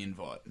 You get the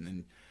invite, and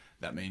then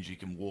that means you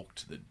can walk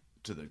to the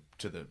to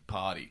the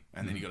party,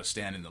 and then you got to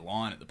stand in the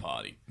line at the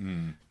party.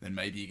 Then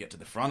maybe you get to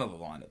the front of the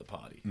line at the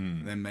party.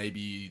 Then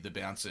maybe the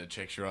bouncer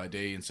checks your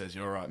ID and says,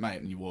 "You're all right,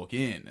 mate," and you walk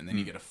in, and then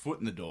you get a foot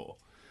in the door.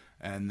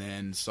 And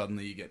then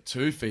suddenly you get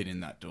 2 feet in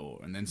that door.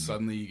 And then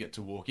suddenly you get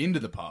to walk into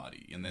the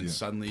party. And then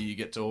suddenly you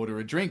get to order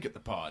a drink at the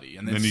party.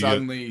 And then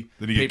suddenly...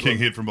 Then you get king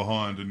hit from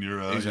behind and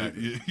you're...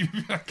 Exactly.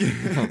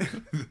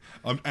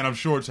 And I'm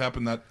sure it's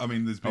happened that... I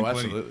mean, there's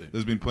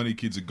been plenty of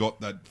kids that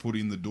got that foot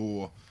in the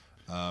door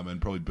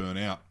and probably burn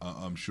out,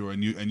 I'm sure.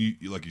 And you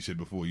like you said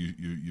before,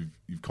 you've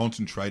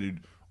concentrated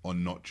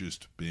on not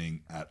just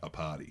being at a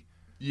party.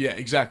 Yeah,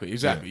 exactly.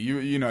 Yeah.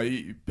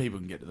 People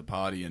can get to the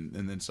party and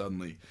then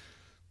suddenly...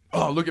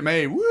 Oh, look at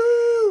me, woo!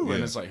 Yeah.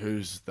 And it's like,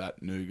 who's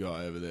that new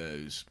guy over there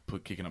who's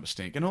kicking up a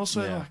stink? And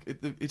also,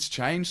 it's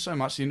changed so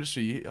much, the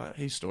industry. I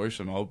hear stories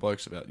from old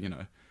blokes about,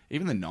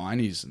 even the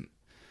 90s and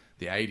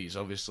the 80s,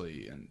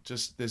 obviously, and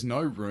just there's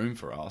no room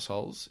for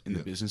assholes in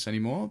the business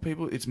anymore.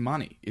 People, it's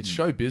money. It's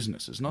show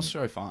business. It's not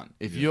show fun.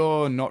 If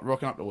you're not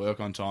rocking up to work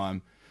on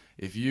time,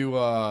 if you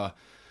are...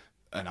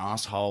 an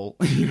asshole,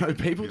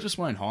 people just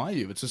won't hire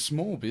you. It's a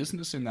small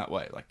business in that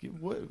way. Like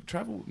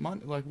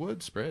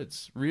word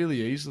spreads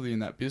really easily in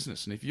that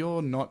business. And if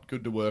you're not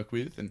good to work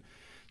with and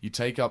you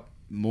take up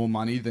more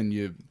money than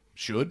you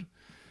should,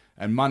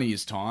 and money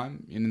is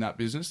time in that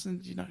business,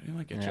 then you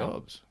don't get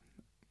jobs.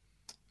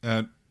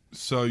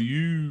 So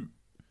you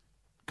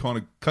kind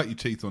of cut your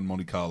teeth on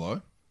Monte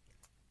Carlo.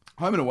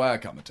 Home and away, I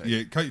cut my teeth.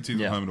 Yeah, cut your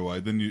teeth on Home and Away.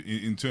 Then you,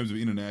 in terms of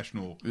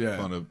international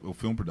kind of or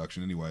film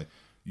production, anyway.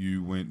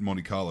 You went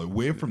Monte Carlo.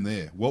 Where from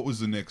there? What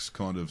was the next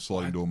kind of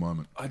sliding door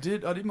moment? I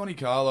did Monte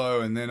Carlo,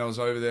 and then I was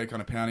over there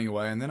kind of pounding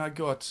away, and then I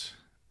got,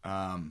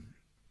 I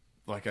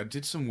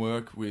did some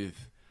work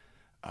with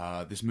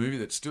this movie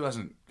that still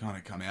hasn't kind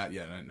of come out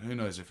yet, and who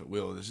knows if it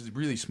will. This is a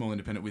really small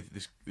independent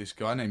with this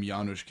guy named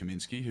Janusz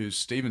Kaminski, who's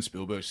Steven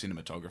Spielberg's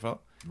cinematographer.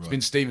 Right. He's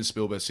been Steven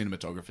Spielberg's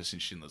cinematographer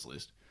since Schindler's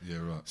List. Yeah,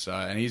 right. So,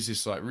 and he's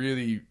this like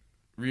really,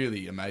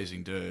 really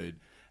amazing dude.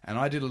 And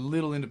I did a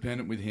little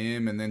independent with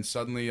him, and then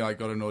suddenly I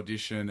got an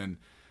audition, and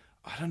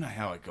I don't know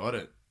how I got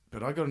it,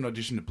 but I got an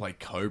audition to play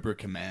Cobra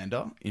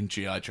Commander in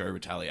G.I. Joe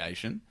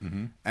Retaliation.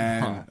 Mm-hmm.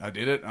 And I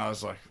did it, and I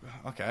was like,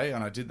 okay,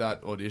 and I did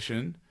that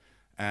audition,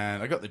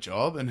 and I got the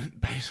job,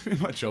 and basically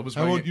my job was...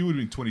 How old? You would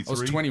have been 23? I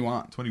was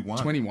 21. 21?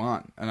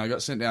 21, and I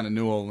got sent down to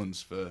New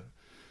Orleans for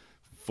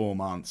 4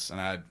 months, and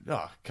I had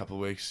a couple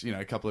of weeks,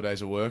 a couple of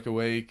days of work a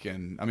week,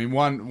 and I mean,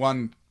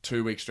 one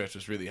 2-week stretch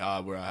was really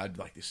hard where I had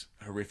like this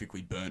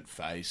horrifically burnt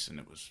face, and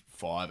it was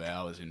 5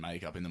 hours in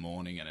makeup in the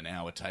morning and an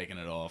hour taking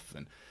it off,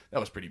 and that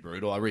was pretty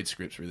brutal. I read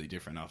scripts really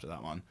different after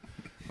that one.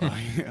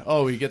 Like,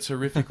 he gets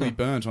horrifically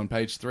burnt on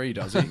page 3,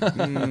 does he?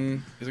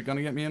 Is it going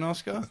to get me an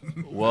Oscar?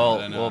 Well,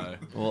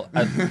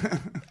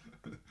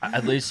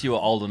 at least you were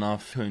old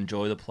enough to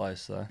enjoy the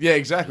place, though. Yeah,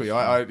 exactly.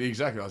 I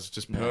was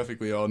just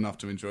perfectly old enough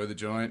to enjoy the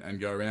joint and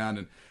go around,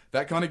 and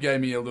that kind of gave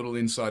me a little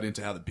insight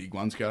into how the big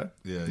ones go.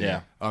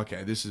 Yeah.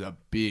 Okay, this is a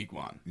big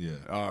one. Yeah.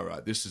 All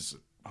right, this is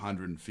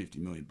 $150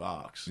 million.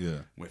 Yeah.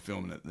 We're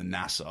filming at the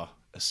NASA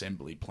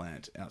assembly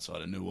plant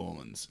outside of New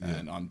Orleans,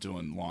 and I'm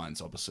doing lines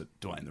opposite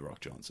Dwayne "The Rock"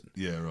 Johnson.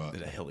 Yeah, right.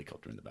 There's a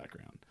helicopter in the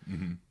background.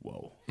 Mm-hmm.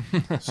 Whoa.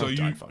 So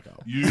don't fuck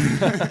up.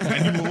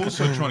 And you were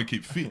also trying to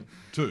keep fit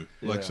too.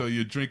 Like, so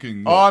you're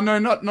drinking. Oh no,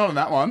 not on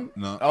that one.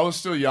 No. I was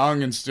still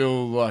young and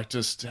still like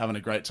just having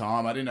a great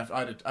time. I didn't have.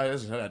 I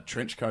had a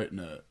trench coat and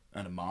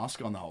a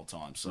mask on the whole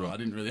time, so I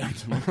didn't really have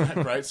to look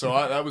that great. So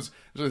that was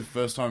the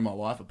first time in my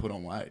life I put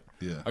on weight.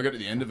 Yeah. I got to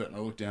the end of it and I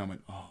looked down and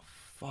went, oh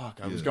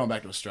fuck! I was going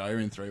back to Australia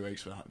in 3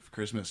 weeks for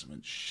Christmas. I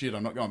went, shit,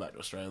 I'm not going back to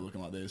Australia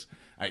looking like this.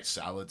 Ate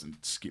salads and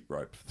skip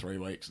rope for 3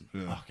 weeks.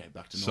 And, okay,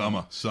 back to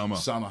normal.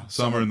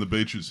 Summer in the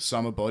beaches.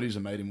 Summer bodies are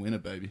made in winter,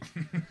 baby.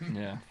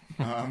 Yeah.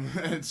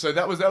 And so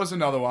that was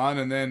another one,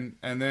 and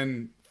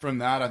then from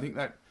that, I think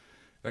that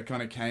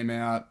kind of came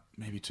out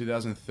maybe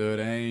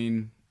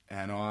 2013,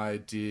 and I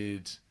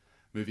did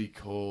a movie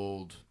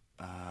called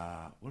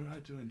what did I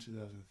do in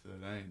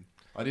 2013?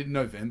 I did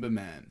November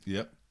Man.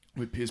 Yep.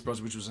 With Pierce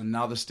Brosnan, which was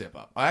another step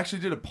up. I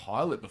actually did a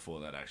pilot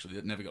before that,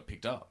 that never got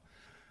picked up.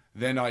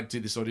 Then I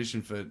did this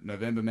audition for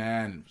November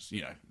Man.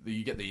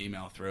 You get the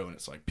email through, and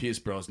it's like, Pierce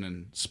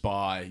Brosnan,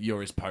 spy,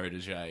 you're his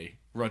protege.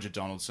 Roger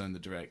Donaldson,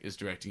 is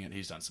directing it.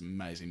 He's done some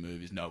amazing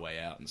movies, No Way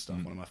Out and stuff.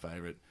 One of my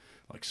favourite,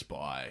 like,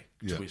 spy,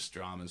 twist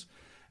dramas.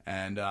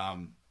 And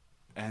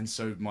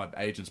so my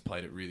agents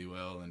played it really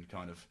well, and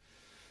kind of,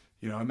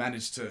 I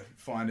managed to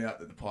find out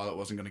that the pilot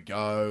wasn't going to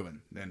go,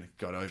 and then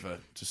got over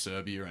to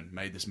Serbia and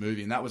made this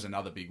movie. And that was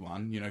another big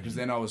one, because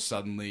then I was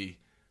suddenly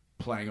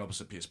playing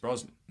opposite Pierce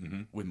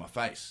Brosnan with my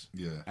face.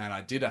 Yeah. And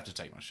I did have to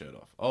take my shirt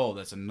off. Oh,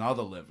 that's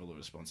another level of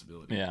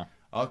responsibility. Yeah.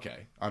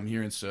 Okay, I'm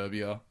here in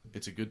Serbia.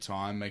 It's a good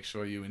time. Make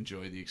sure you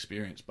enjoy the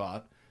experience.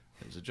 But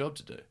there's a job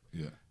to do.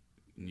 Yeah.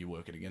 And you're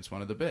working against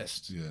one of the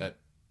best at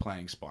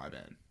playing spy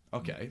man.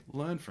 Okay,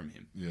 learn from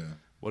him. Yeah.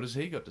 What has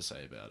he got to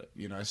say about it?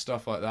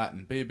 Stuff like that,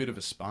 and be a bit of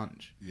a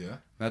sponge. Yeah.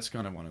 That's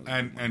kind of one of the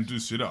and do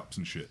sit-ups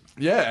and shit.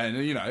 Yeah, and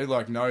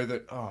know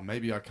that,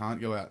 maybe I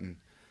can't go out and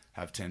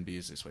have 10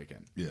 beers this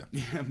weekend. Yeah.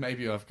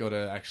 Maybe I've got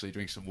to actually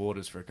drink some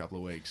waters for a couple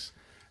of weeks.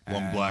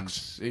 Long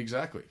blacks.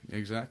 Exactly.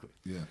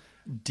 Yeah.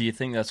 Do you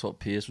think that's what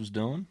Pierce was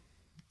doing?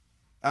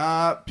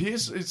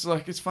 Pierce,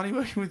 it's funny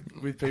working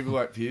with people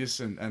like Pierce,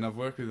 and I've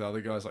worked with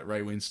other guys like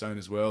Ray Winstone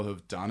as well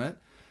who've done it.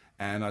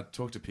 And I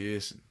talked to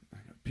Pierce, and I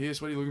go,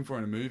 Pierce, what are you looking for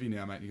in a movie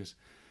now, mate? And he goes,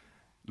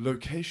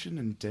 location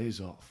and days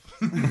off.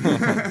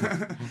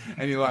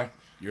 And you're like,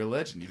 you're a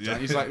legend.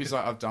 He's like,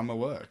 I've done my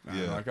work, man.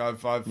 Yeah. Like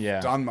I've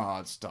done my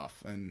hard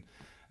stuff, and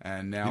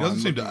now He doesn't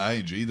seem to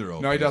age either.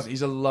 No, he doesn't.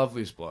 He's the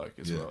loveliest bloke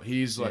as Yeah. well.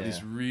 He's like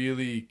this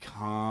really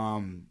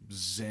calm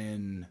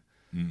Zen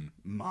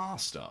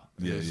master.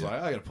 Yeah, He's yeah.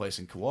 like, I got a place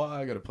in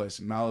Kauai, I got a place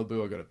in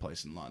Malibu, I got a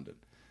place in London,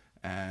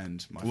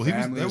 and my Well,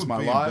 family is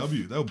my BMW. life.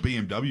 They were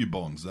BMW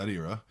Bonds that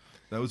era.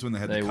 That was when they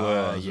had They the were,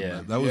 cars.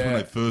 yeah. That was when Yeah.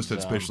 they first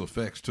had special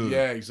effects too.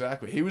 Yeah,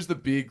 exactly. He was the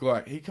big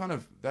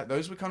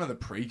those were kind of the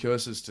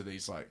precursors to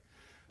these like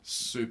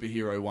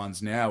superhero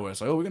ones now, where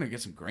it's like, oh, we're gonna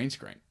get some green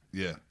screen.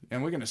 Yeah.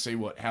 And we're going to see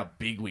how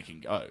big we can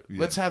go.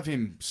 Let's have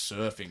him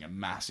surfing a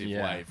massive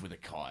wave with a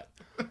kite.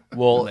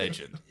 Well,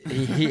 Legend.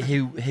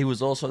 he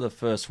was also the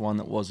first one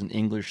that wasn't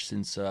English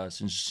since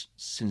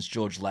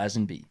George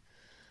Lazenby.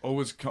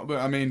 But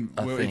I mean,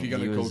 if think you're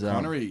going he to call was,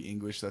 Connery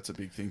English, that's a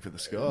big thing for the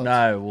Scots.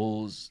 No,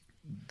 well,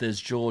 there's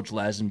George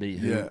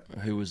Lazenby Yeah.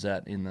 who was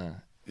that in the.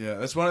 Yeah,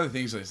 that's one of the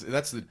things.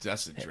 That's the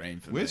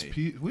dream for me.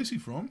 Where's he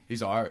from?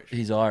 He's Irish.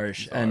 He's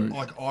Irish, and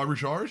Like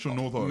Irish or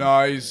North Irish?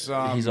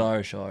 No, he's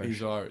Irish.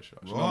 He's Irish.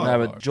 Right.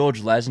 No, but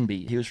George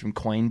Lazenby, he was from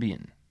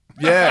Queanbeyan.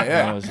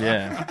 Yeah,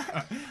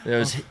 There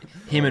was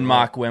him and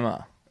Mark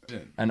Wemmer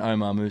and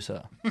Omar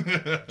Musa.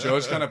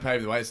 George kind of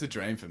paved the way. It's the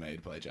dream for me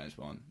to play James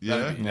Bond.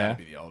 Yeah? That'd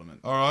be the ultimate.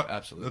 All right.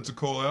 Absolutely. That's a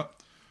call out.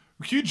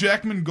 Hugh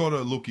Jackman got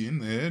a look in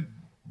there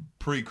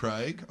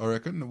pre-Craig, I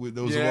reckon.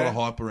 There was a lot of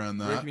hype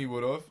around I that. reckon he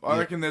would have. I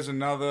reckon there's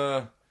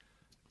another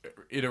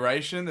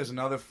iteration. There's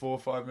another 4 or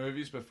 5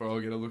 movies before I'll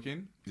get a look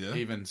in. Yeah.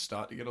 Even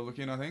start to get a look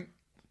in, I think.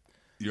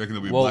 You reckon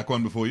there'll be a Well- black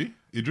one before you,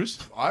 Idris?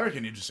 I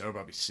reckon Idris Elba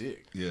would be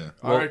sick. Yeah.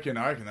 I reckon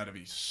that'd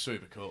be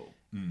super cool.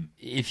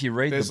 If you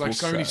read There's the like books,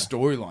 so many though-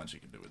 storylines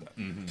you can do with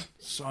that.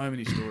 So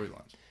many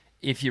storylines.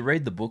 if you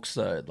read the books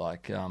though,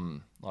 like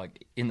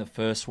in the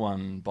first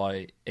one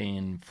by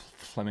Ian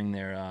Fleming,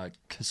 there,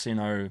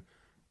 Casino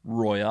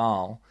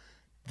Royale,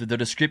 the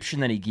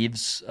description that he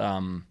gives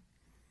for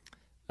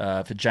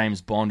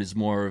James Bond is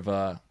more of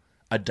a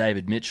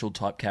David Mitchell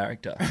type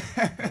character,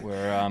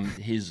 where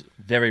he's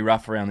very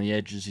rough around the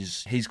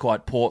edges. He's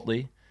quite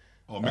portly.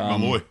 Oh,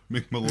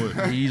 Mick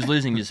Malloy. He's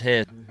losing his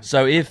hair.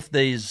 So if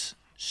these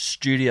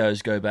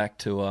studios go back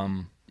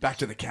to Back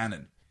to the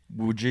canon.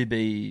 would you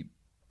be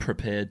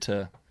prepared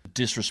to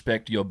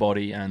disrespect your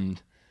body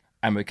and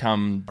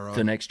become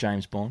the next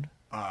James Bond?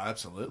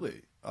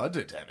 Absolutely. I'd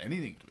do to have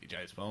anything to be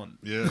James Bond.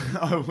 Yeah.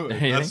 I would.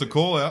 That's the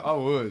call out. I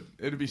would.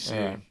 It'd be sick.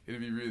 Yeah. It'd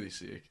be really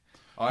sick.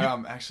 I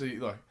actually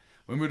like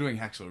when we were doing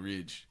Hacksaw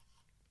Ridge,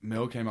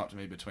 Mel came up to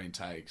me between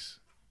takes.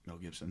 Mel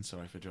Gibson,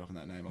 sorry for dropping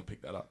that name. I'll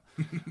pick that up.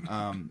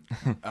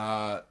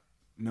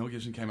 Mel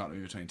Gibson came up to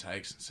me between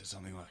takes and said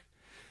something like,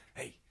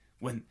 "Hey,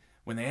 when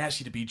they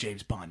ask you to be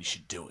James Bond, you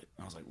should do it."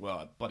 And I was like, "Well,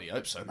 I bloody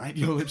hope so, mate.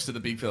 Your lips to the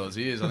big fella's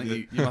ears. I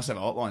think you must have a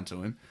hotline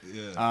to him."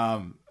 Yeah.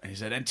 And he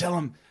said, "And tell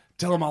him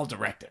I'll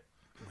direct it."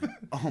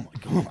 Oh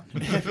my god!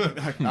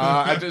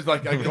 I just I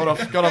got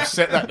off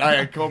set that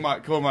day. I called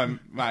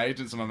my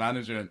agents and my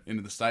manager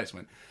into the States. And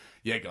went,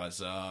 yeah, guys,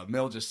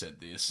 Mel just said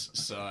this,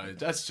 so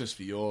that's just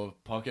for your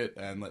pocket,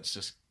 and let's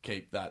just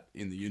keep that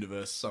in the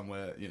universe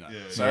somewhere, you know.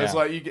 Yeah, so yeah. it's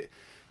like you get,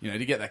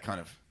 to get that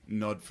kind of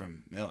nod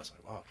from Mel. It's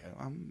like, wow,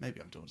 okay,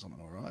 maybe I'm doing something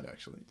all right,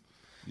 actually.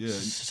 Yeah.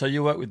 So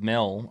you worked with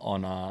Mel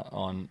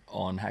on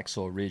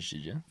Hacksaw Ridge,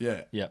 did you?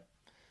 Yeah. Yep.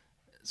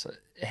 So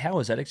how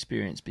was that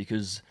experience?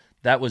 Because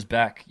that was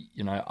back,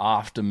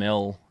 after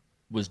Mel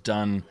was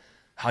done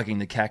hugging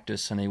the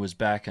cactus, and he was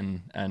back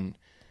and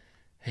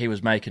he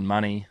was making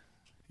money.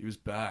 He was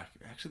back.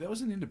 Actually, that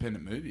was an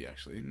independent movie.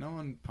 Actually, no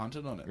one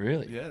punted on it.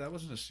 Really? Yeah, that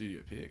wasn't a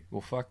studio pick.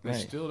 Well, fuck me. They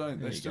still don't.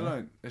 There They you still go.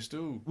 don't. They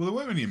still. Well, there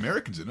weren't many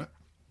Americans in it.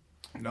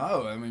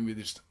 No, I mean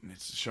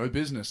it's show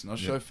business, not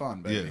show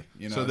fun, baby.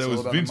 Yeah. So So there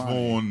was Vince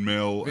Vaughn,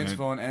 Mel, Vince and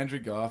Vaughn, Andrew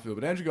Garfield,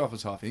 but Andrew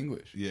Garfield's half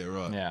English. yeah,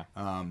 right. Yeah.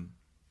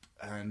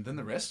 And then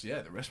the rest were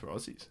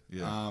Aussies.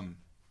 Yeah.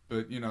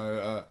 But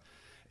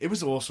it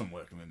was awesome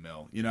working with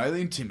Mel.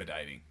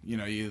 Intimidating.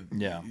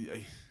 Yeah.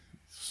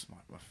 It's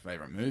my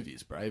favorite movie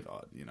is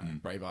Braveheart.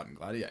 Braveheart and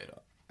Gladiator,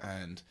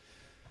 and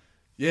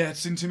yeah,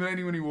 it's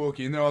intimidating when you walk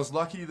in there. I was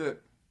lucky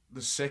that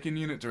the second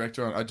unit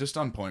director I just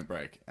done Point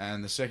Break,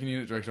 and the second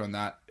unit director on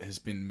that has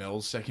been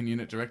Mel's second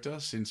unit director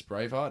since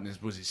Braveheart,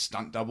 and was his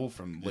stunt double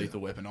from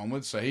Lethal Weapon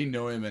onwards. So he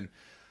knew him, and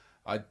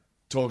I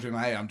talked to him,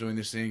 hey, I'm doing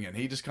this thing, and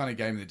he just kind of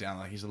gave me the down,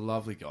 like, he's a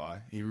lovely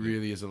guy. He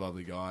really is a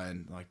lovely guy,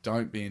 and like,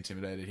 don't be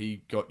intimidated.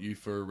 He got you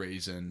for a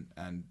reason,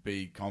 and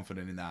be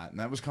confident in that. And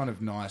that was kind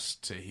of nice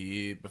to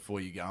hear before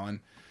you go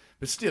in.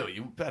 But still,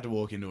 you had to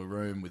walk into a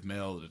room with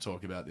Mel to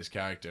talk about this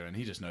character, and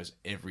he just knows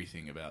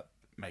everything about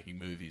making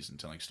movies and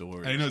telling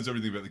stories. And he knows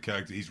everything about the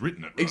character. He's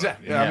written it. Right?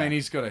 Exactly. Yeah. I mean,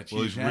 he's got a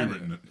huge he's hand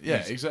rewritten in it. Yeah,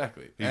 He's-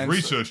 exactly. He's And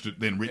researched it,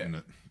 then written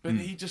it. But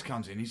he just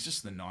comes in. He's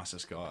just the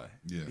nicest guy.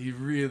 Yeah. He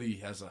really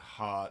has a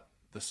heart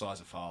the size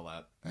of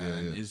Farlap,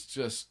 and is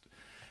just,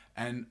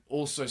 and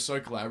also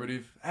so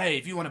collaborative. Hey,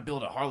 if you want to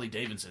build a Harley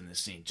Davidson in this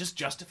scene, just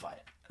justify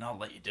it, and I'll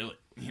let you do it.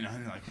 You know,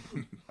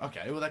 like,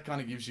 okay, well, that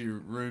kind of gives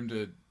you room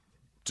to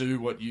do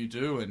what you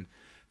do, and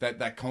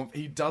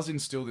he does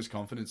instill this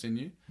confidence in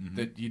you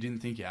that you didn't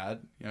think you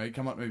had. You know, you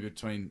come up maybe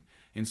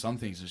in some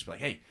things, and just be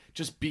like, hey,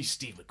 just be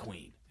Steve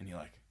McQueen, and you're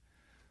like,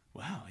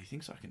 wow, he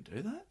thinks I can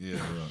do that? Yeah,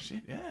 right.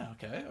 Shit, yeah,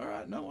 okay, all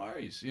right, no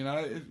worries. You know,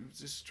 it's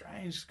this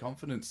strange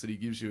confidence that he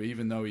gives you,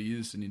 even though he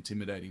is an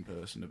intimidating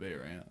person to be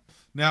around.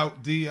 Now,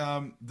 the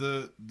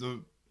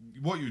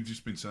what you've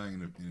just been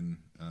saying in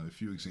a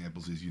few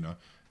examples is, you know,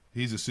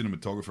 he's a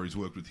cinematographer. He's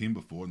worked with him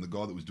before, and the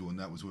guy that was doing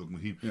that was working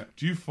with him. Yeah.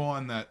 Do you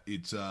find that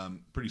it's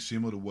pretty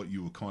similar to what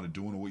you were kind of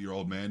doing, or what your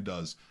old man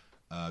does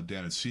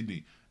down in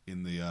Sydney?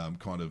 In the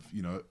kind of,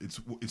 you know,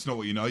 it's not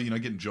what you know,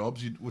 getting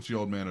jobs. What's your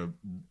old man?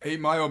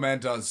 My old man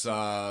does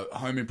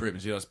home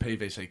improvements. He does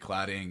PVC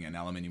cladding and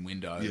aluminium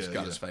windows,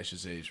 gutters,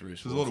 fascias, eaves,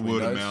 roofs. There's a lot of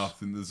word of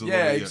mouth, and there's a lot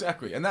of,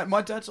 exactly. And that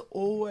my dad's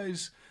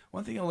always,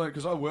 one thing I learned,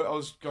 because I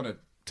was going to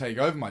take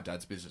over my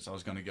dad's business. I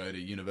was going to go to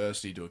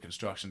university, do a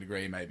construction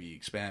degree, maybe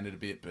expand it a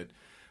bit, but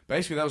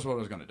basically that was what I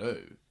was going to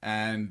do.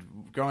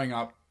 And growing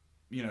up,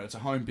 you know, it's a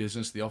home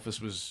business. The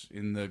office was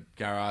in the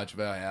garage of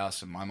our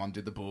house, and my mum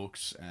did the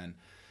books, and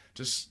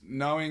just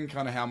knowing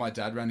kind of how my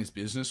dad ran his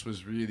business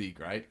was really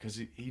great, because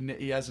he's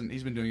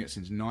been doing it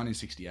since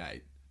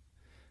 1968.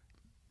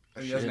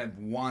 And he hasn't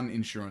had one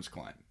insurance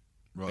claim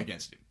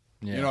against him.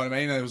 Yeah. You know what I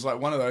mean? It was like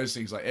one of those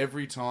things, like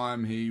every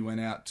time he went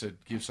out to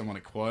give someone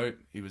a quote,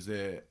 he was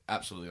there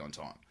absolutely on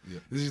time. Yeah.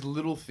 There's these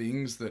little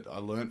things that I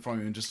learned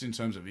from him, just in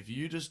terms of, if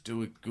you just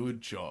do a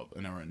good job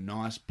and are a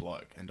nice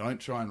bloke and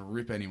don't try and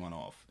rip anyone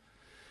off,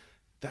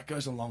 that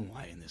goes a long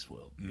way in this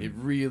world. It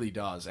really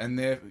does. And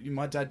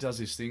my dad does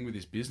this thing with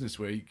his business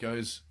where he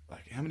goes,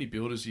 like, how many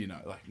builders do you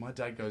know? Like, my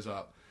dad goes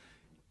up,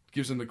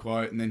 gives them the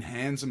quote, and then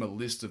hands them a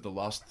list of the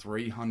last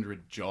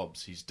 300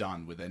 jobs he's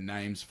done with their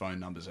names, phone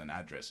numbers, and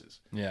addresses.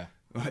 Yeah.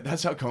 Like,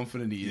 that's how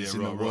confident he is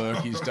in the work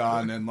he's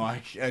done,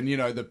 and you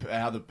know,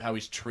 how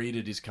he's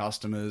treated his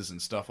customers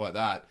and stuff like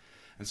that.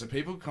 And so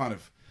people kind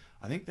of,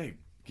 I think they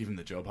give him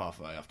the job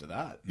halfway after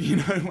that. You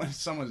know, when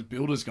someone's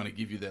builder's going to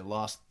give you their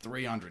last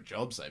 300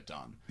 jobs they've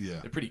done,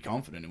 they're pretty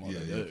confident in what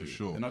they do. For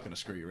sure. They're not going to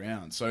screw you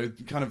around. So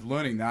kind of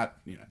learning that,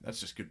 you know,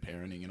 that's just good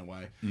parenting in a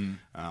way.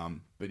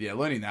 But yeah,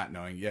 learning that,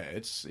 knowing,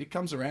 it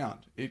comes around.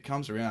 It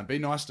comes around. Be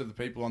nice to the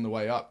people on the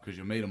way up, because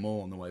you'll meet them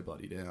all on the way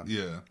bloody down.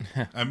 Yeah.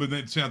 But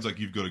it sounds like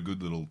you've got a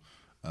good little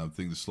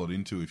thing to slot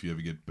into if you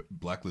ever get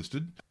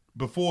blacklisted.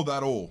 Before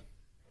that all,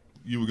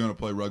 you were going to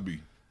play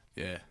rugby.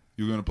 Yeah.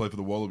 You were going to play for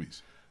the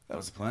Wallabies. That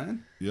was the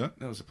plan. Yeah?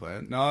 That was the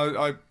plan.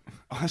 No,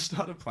 I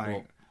started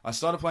playing. I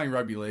started playing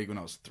rugby league when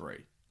I was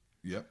 3.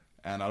 Yep.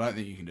 And I don't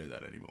think you can do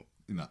that anymore.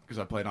 No. Because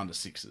I played under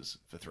 6s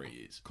for 3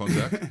 years.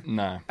 Contact?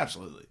 No.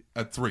 Absolutely.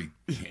 At 3.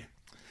 Yeah.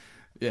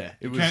 Yeah.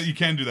 You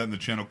can do that in the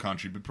Channel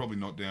Country, but probably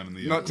not down in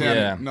the... Not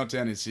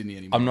down in Sydney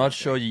anymore. I'm not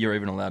sure you're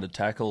even allowed to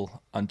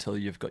tackle until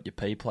you've got your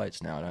P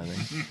plates now, I don't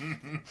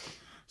think.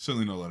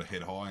 Certainly not allowed to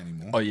head high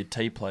anymore. Oh, your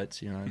T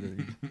plates, you know.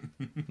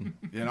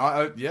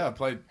 I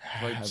played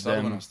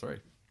started when I was 3.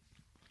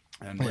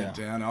 And went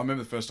down. I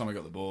remember the first time I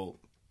got the ball,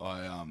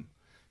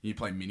 you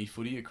play mini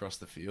footy across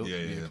the field.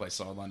 You play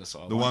sideline to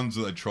sideline. The ones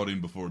that they trot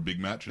in before a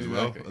big match as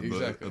well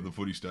at the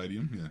footy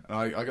stadium. Yeah.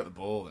 And I got the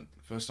ball, and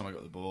the first time I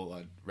got the ball,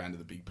 I ran to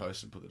the big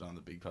post and put it on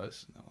the big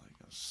post. And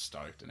I was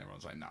stoked, and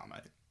everyone's like, "Nah,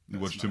 mate, you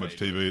watch too much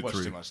TV at 3.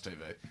 Watch too much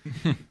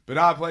TV." But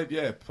no, I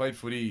played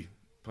footy,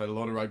 played a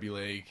lot of rugby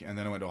league, and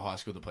then I went to a high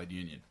school that played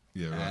union.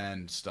 Yeah, right.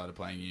 And started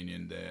playing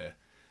union there,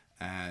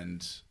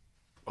 and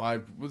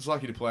I was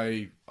lucky to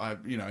play.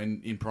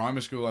 In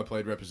primary school, I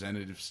played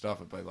representative stuff.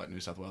 I played like New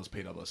South Wales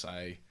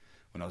PWSA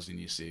when I was in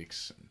year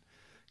 6, and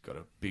got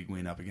a big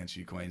win up against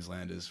you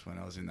Queenslanders when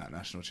I was in that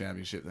national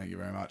championship. Thank you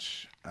very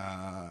much.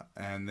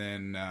 And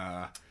then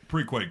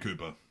pre-Quade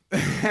Cooper,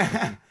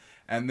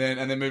 and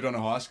then moved on to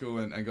high school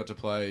and got to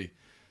play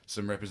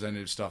some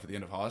representative stuff at the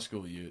end of high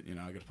school.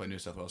 I got to play New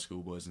South Wales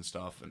schoolboys and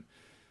stuff, and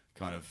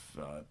kind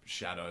of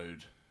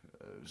shadowed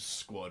a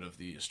squad of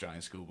the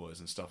Australian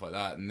schoolboys and stuff like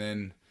that. And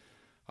then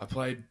I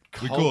played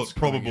Colts.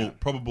 We call it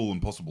probable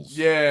impossibles.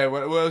 Yeah,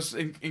 well, it was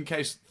in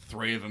case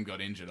 3 of them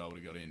got injured, I would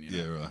have got in.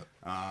 Yeah,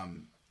 right.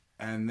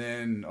 And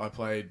then I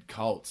played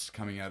Colts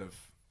coming out of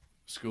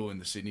school in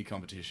the Sydney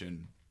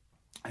competition,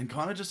 and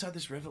kind of just had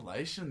this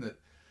revelation that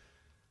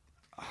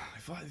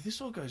if this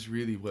all goes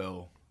really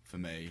well for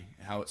me,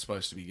 how it's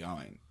supposed to be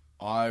going,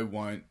 I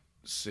won't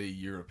see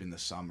Europe in the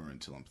summer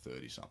until I'm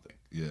 30-something.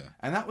 Yeah.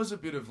 And that was a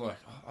bit of like,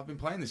 I've been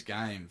playing this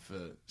game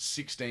for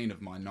 16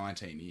 of my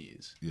 19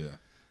 years. Yeah.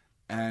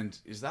 And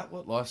is that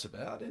what life's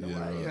about in a way?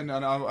 Right. And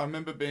I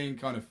remember being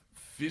kind of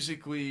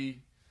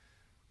physically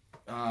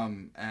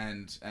and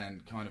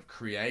kind of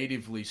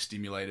creatively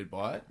stimulated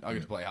by it. I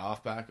got to play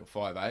halfback at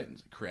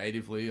 5'8".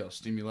 Creatively, I was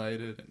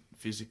stimulated, and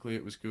physically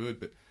it was good,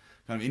 but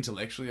kind of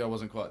intellectually I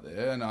wasn't quite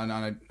there. And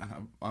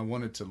I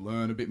wanted to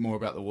learn a bit more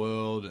about the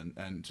world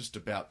and just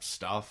about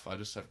stuff.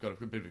 I've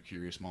got a bit of a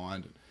curious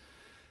mind.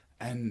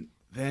 And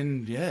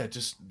then,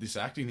 just this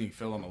acting thing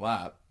fell on my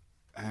lap.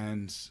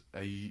 And,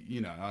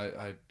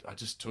 I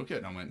just took it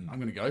and I went, I'm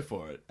going to go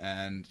for it.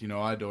 And,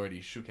 I'd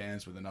already shook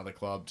hands with another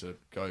club to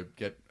go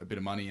get a bit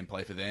of money and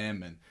play for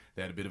them. And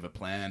they had a bit of a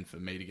plan for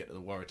me to get to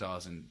the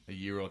Waratahs in a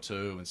year or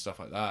two and stuff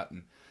like that.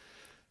 And,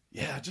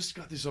 I just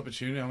got this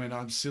opportunity. I mean,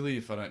 I'm silly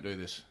if I don't do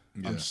this.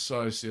 Yeah. I'm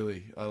so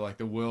silly.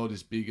 The world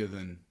is bigger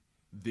than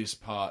this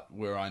part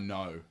where I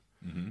know.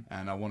 Mm-hmm.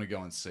 And I want to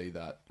go and see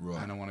that.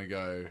 Right. And I want to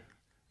go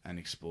and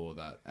explore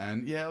that.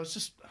 And, I was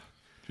just...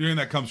 Do you think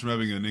that comes from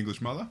having an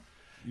English mother?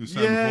 You were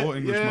saying before,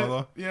 English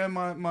mother? Yeah,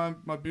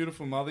 my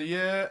beautiful mother,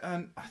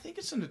 and I think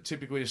it's a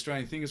typically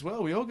Australian thing as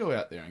well. We all go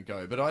out there and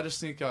go, but I just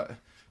think,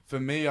 for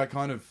me, I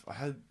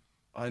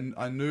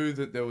knew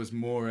that there was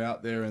more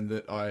out there and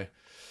that I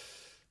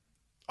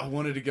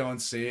wanted to go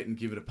and see it and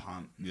give it a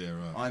punt. Yeah,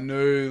 right.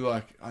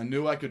 I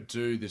knew I could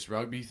do this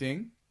rugby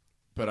thing,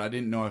 but I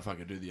didn't know if I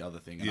could do the other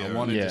thing, and I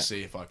wanted to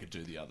see if I could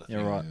do the other thing.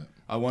 Yeah, right. Yeah.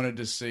 I wanted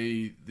to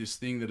see this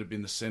thing that had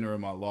been the center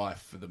of my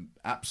life for the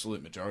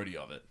absolute majority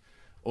of it.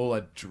 All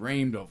I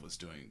dreamed of was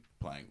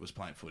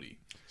playing footy.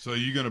 So are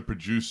you going to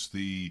produce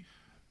the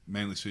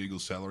Manly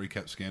Seagulls salary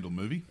cap scandal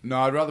movie? No,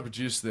 I'd rather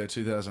produce their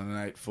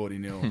 2008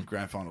 40-0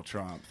 grand final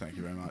triumph. Thank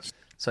you very much.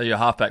 So you're a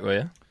halfback, were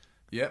you?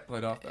 Yeah,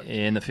 played halfback.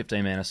 In the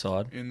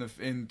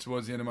 15-man-a-side?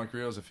 Towards the end of my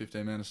career, I was a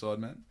 15-man-a-side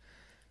man.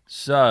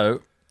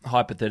 So,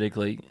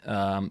 hypothetically,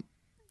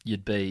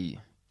 you'd be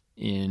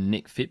in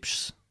Nick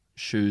Phipps'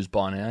 shoes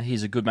by now.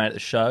 He's a good mate at the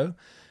show.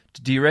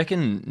 Do you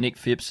reckon Nick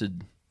Phipps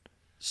would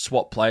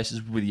swap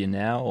places with you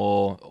now,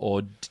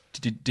 or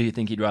do you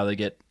think he'd rather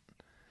get,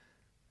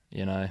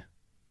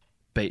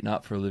 beaten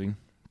up for a living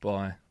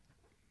by...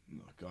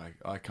 Look,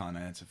 I can't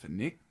answer for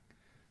Nick,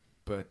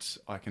 but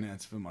I can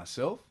answer for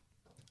myself,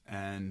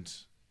 and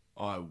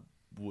I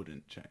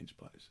wouldn't change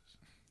places.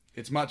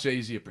 It's much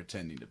easier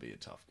pretending to be a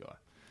tough guy.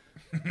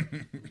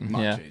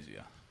 Much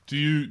easier.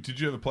 Did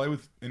you ever play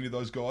with any of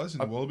those guys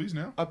in the Wallabies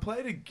now? I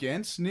played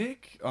against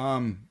Nick.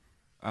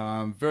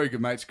 Very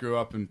good mates, grew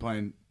up and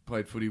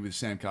played footy with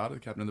Sam Carter,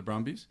 the captain of the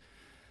Brumbies.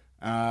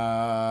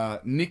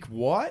 Nick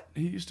White,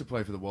 he used to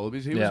play for the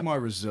Wallabies. He was my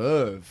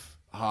reserve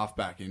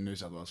halfback in New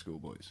South Wales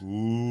Schoolboys.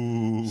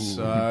 Ooh.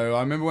 So I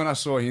remember when I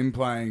saw him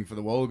playing for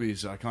the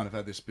Wallabies, I kind of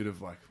had this bit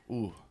of I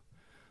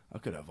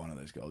could have one of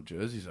those gold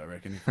jerseys, I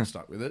reckon, if I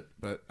stuck with it.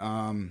 But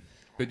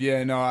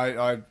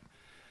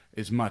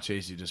it's much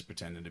easier just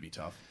pretending to be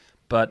tough.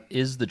 But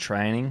is the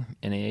training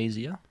any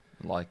easier?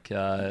 I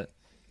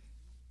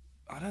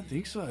don't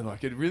think so.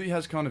 It really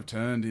has kind of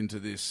turned into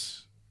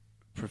this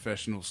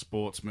professional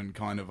sportsman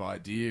kind of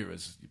idea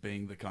as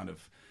being the kind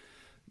of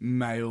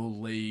male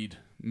lead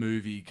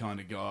movie kind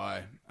of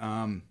guy.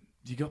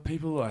 You got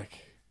people like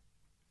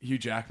Hugh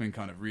Jackman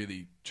kind of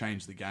really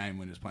changed the game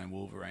when he was playing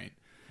Wolverine.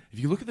 If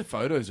you look at the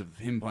photos of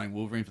him playing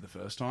Wolverine for the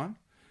first time,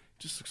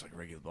 it just looks like a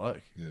regular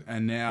bloke. Yeah.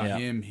 And now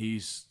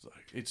he's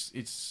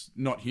it's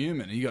not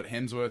human. And you got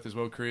Hemsworth as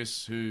well,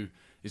 Chris, who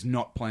is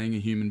not playing a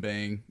human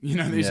being.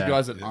 These are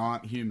guys that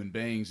aren't human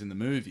beings in the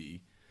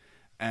movie.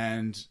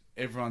 And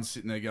everyone's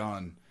sitting there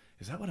going,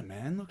 is that what a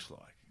man looks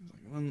like?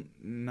 Well,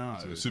 no.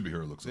 That's what a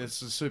superhero looks like.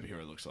 That's what a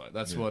superhero looks like.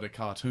 That's what a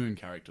cartoon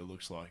character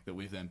looks like that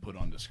we've then put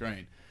onto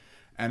screen.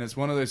 And it's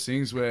one of those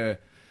things where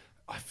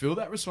I feel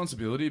that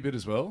responsibility a bit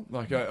as well.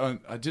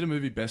 I did a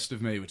movie, Best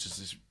of Me, which is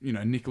this,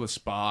 Nicholas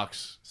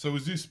Sparks. So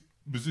was this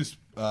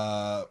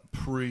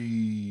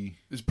pre...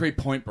 It was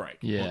pre-Point Break.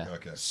 Yeah.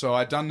 Okay. So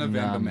I'd done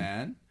November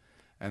Man,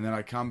 and then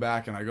I come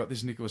back and I got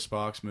this Nicholas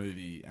Sparks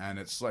movie, and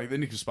it's like the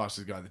Nicholas Sparks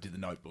is the guy that did The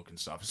Notebook and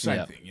stuff.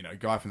 Same thing,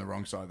 guy from the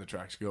wrong side of the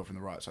tracks, girl from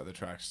the right side of the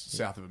tracks,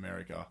 south of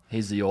America.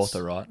 He's the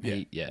author, right?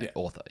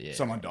 Author, yeah.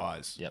 Someone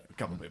dies. Yep. A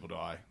couple of people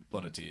die. A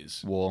lot of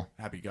tears. War.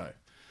 Happy go.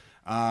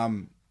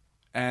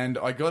 And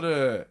I got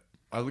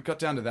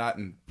down to that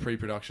and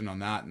pre-production on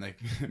that, and they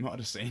might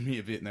have seen me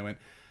a bit, and they went,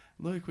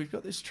 "Luke, we've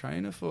got this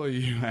trainer for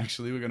you,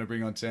 actually, we're going to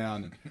bring on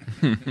town."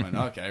 And I went,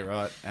 okay,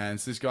 right. And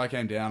so this guy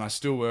came down. I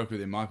still work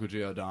with him, Michael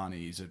Giordani.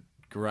 He's a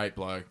great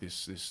bloke,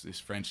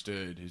 this French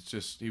dude.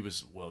 He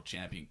was world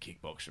champion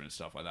kickboxer and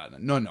stuff like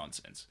that. No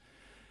nonsense.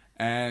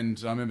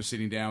 And I remember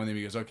sitting down with him.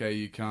 He goes, okay,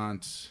 you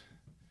got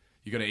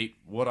to eat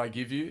what I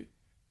give you,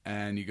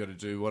 and you got to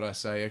do what I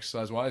say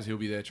exercise-wise. He'll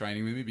be there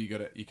training with me,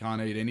 but you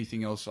can't eat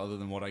anything else other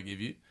than what I give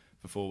you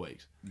for 4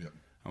 weeks. Yep.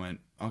 I went,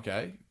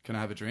 okay, can I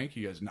have a drink?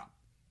 He goes,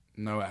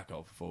 no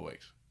alcohol for 4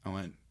 weeks. I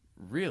went,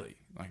 really?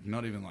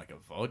 Not even like a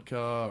vodka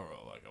or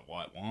like a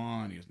white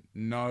wine? He goes,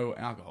 no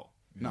alcohol.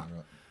 No. Right.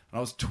 And I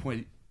was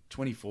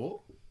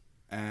 24,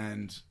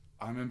 and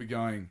I remember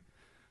going,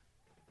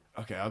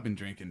 okay, I've been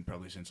drinking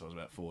probably since I was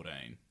about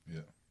 14. Yeah.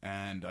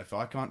 And if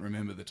I can't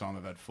remember the time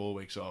I've had 4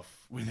 weeks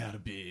off without a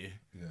beer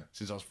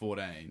since I was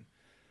 14,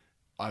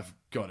 I've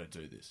got to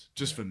do this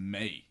just for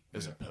me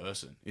as a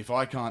person. If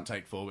I can't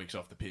take 4 weeks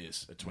off the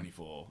piss at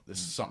 24, there's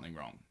something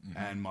wrong.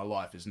 And my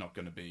life is not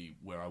going to be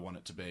where I want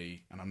it to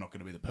be. And I'm not going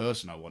to be the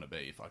person I want to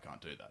be if I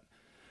can't do that.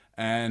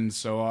 And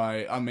so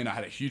I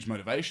had a huge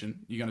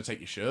motivation. You're going to take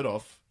your shirt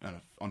off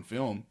on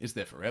film. It's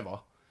there forever.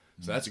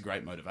 So that's a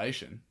great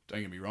motivation.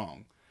 Don't get me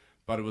wrong.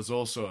 But it was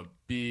also a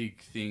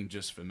big thing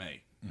just for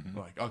me.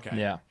 Like,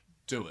 okay,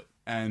 do it.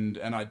 And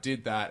I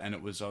did that, and I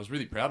was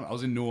really proud of it. I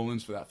was in New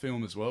Orleans for that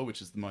film as well,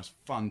 which is the most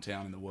fun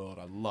town in the world.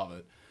 I love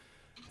it.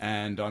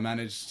 And I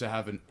managed to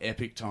have an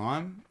epic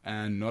time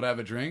and not have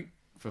a drink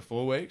for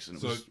 4 weeks. And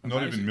it was not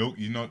amazing. even milk.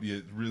 You're not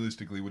yet.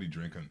 Realistically, what are you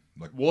drinking?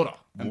 Like Water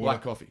and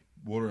black coffee.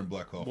 Water and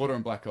black coffee. Water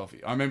and black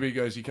coffee. I remember he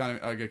goes, I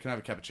go, can I have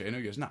a cappuccino?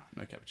 He goes, no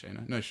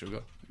cappuccino, no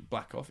sugar,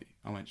 black coffee.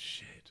 I went,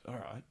 shit, all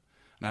right.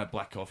 And I had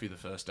black coffee the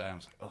first day. I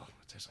was like, oh,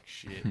 it tastes like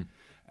shit.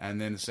 And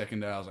then the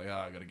second day, I was like, oh,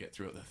 I got to get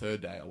through it. The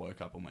third day, I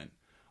woke up and went,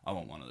 I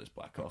want one of those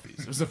black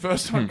coffees. It was the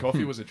first time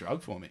coffee was a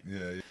drug for me.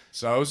 Yeah.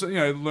 So I was,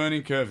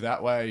 learning curve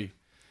that way in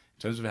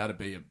terms of how to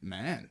be a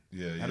man.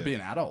 How to be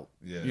an adult.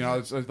 Yeah.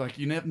 It's like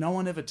no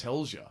one ever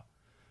tells you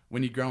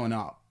when you're growing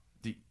up,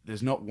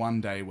 there's not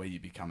one day where you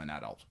become an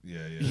adult.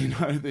 Yeah.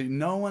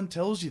 No one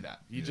tells you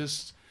that. You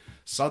just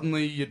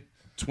suddenly you're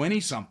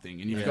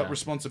 20-something and you've got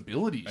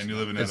responsibilities. And you're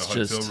living in a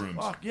hotel room.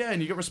 Fuck, yeah,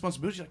 and you got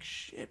responsibilities. You're like,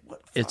 shit,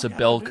 what the It's fuck, a how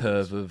bell do I do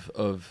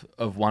curve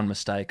of one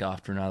mistake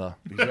after another.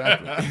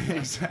 this?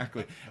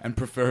 Exactly. And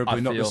preferably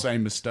not the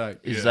same mistake.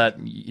 Is that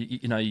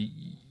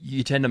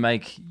you tend to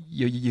make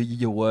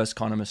your worst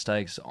kind of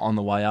mistakes on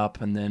the way up,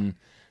 and then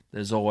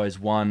there's always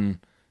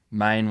one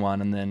main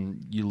one, and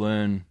then you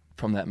learn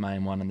from that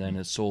main one, and then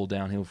it's all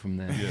downhill from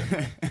there.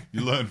 Yeah.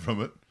 You learn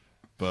from it,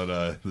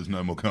 but there's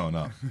no more going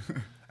up.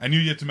 And you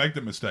yet to make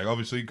that mistake.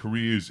 Obviously,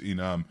 careers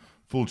in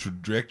full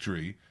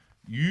trajectory.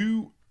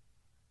 You,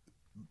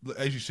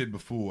 as you said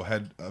before,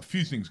 had a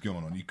few things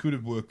going on. You could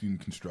have worked in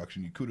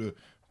construction. You could have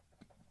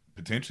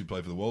potentially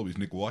played for the Wallabies.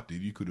 Nick White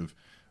did. You could have,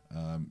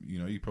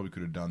 you probably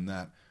could have done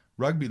that.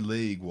 Rugby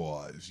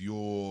league-wise,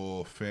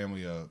 your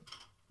family are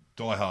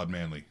diehard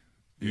Manly.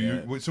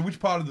 So which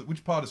part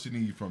of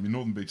Sydney are you from? You're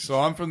Northern Beaches. So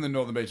I'm from the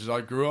Northern Beaches.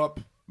 I grew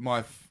up.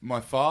 My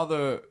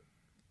father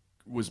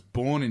was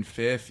born in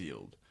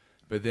Fairfield,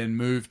 but then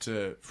moved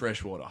to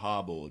Freshwater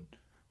Harbord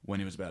when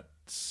he was about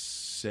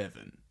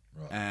 7,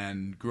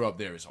 and grew up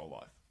there his whole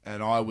life.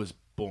 And I was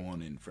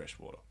born in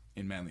Freshwater,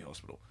 in Manly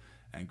Hospital,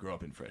 and grew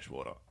up in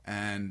Freshwater.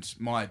 And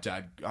my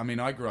dad,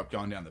 I grew up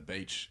going down the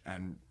beach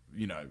and,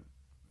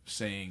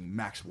 seeing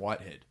Max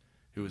Whitehead,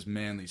 who was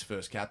Manly's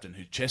first captain,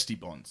 who Chesty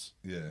Bonds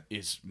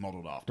is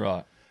modelled after.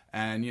 Right.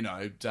 And,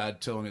 Dad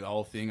telling me the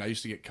whole thing. I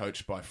used to get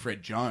coached by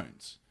Fred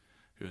Jones,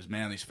 who was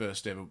Manly's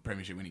first ever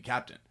premiership winning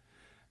captain.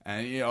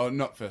 And,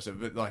 not first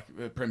ever, but like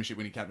a premiership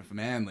winning captain for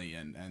Manly.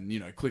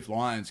 And Cliff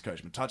Lyons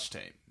coached my touch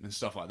team and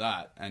stuff like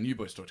that. And you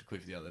boys talked to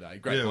Cliff the other day.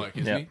 Great bloke,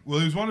 isn't he? Well,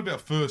 he was one of our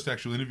first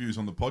actual interviews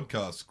on the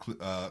podcast,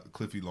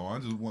 Cliffy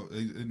Lyons.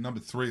 Number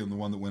 3 on the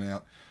one that went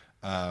out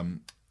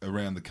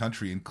around the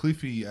country. And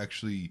Cliffy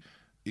actually...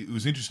 It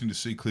was interesting to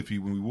see Cliffy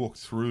when we walked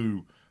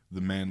through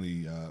the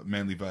Manly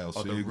Vale.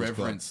 Oh, the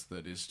reverence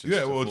that is just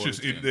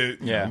it's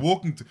just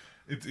walking.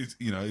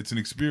 It's an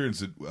experience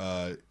that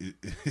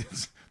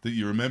that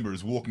you remember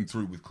as walking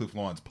through with Cliff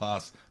Lyons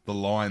past the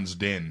Lions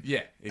Den.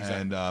 Yeah,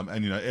 exactly.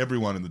 And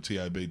everyone in the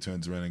TAB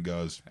turns around and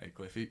goes, "Hey,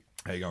 Cliffy,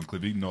 how you going,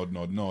 Cliffy?" Nod,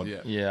 nod, nod.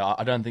 Yeah.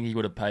 I don't think he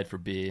would have paid for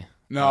beer.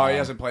 No, he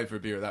hasn't played for a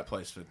beer at that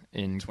place for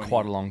in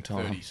quite a long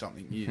time,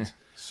 30-something years.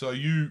 So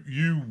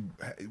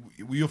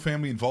were your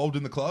family involved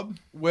in the club?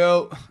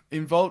 Well,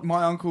 involved.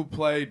 My uncle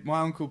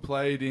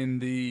played in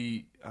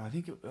the. I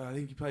think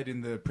he played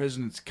in the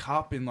President's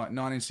Cup in like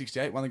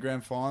 1968. Won the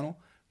grand final.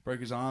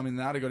 Broke his arm in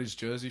that. I got his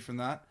jersey from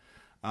that.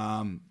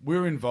 We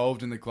were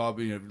involved in the club.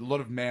 A lot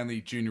of Manly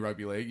junior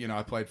rugby league.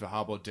 I played for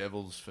Harbord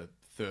Devils for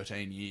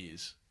 13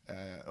 years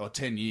or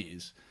 10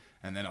 years.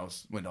 And then I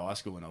went to high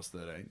school when I was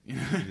 13.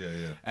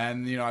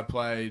 And I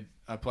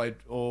played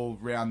all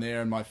round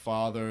there. And my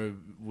father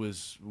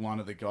was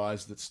one of the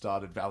guys that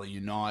started Valley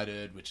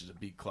United, which is a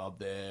big club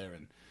there.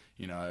 And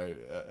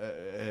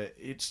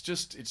it's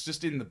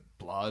just in the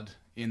blood,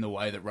 in the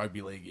way that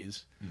rugby league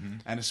is,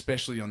 and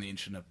especially on the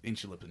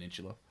Insular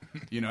Peninsula.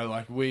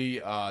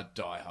 We are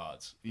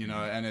diehards.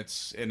 And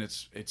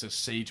it's a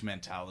siege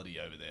mentality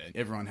over there.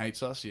 Everyone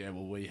hates us. Yeah,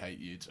 well, we hate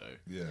you too.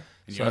 Yeah,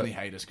 and you only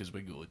hate us because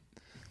we're good.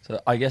 So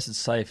I guess it's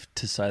safe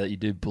to say that you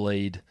do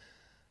bleed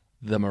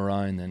the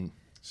maroon then.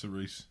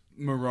 Cerise.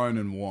 Maroon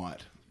and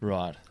white.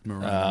 Right.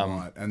 Maroon and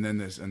white. And then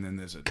there's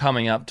a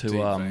coming up to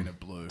deep vein of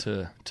blue.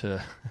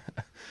 to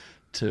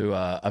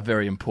a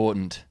very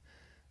important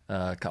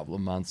couple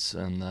of months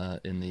in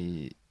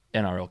the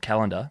NRL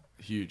calendar.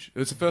 Huge.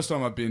 It's the first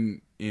time I've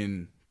been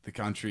in the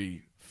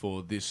country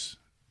for this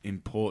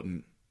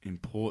important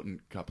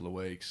couple of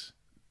weeks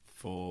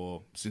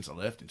since I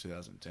left in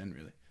 2010,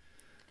 really.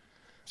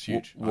 It's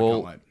huge. I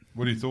can't wait.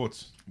 What are your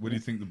thoughts? Where do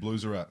you think the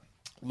Blues are at?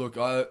 Look,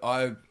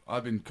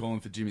 I've been calling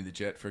for Jimmy the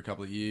Jet for a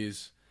couple of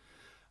years,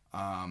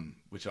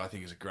 which I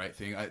think is a great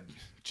thing.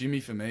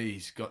 Jimmy, for me,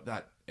 he's got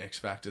that X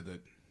factor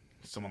that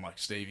someone like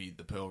Stevie,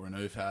 the Pearl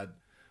Renouf had,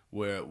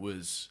 where it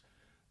was,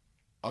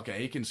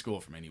 okay, he can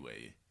score from anywhere.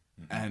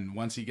 And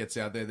once he gets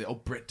out there,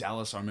 Brett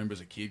Dallas, I remember as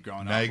a kid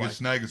growing up.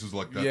 Nagus was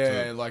like that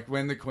yeah, too. like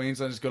when the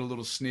Queenslanders got a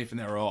little sniff and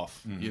they're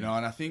off, you know.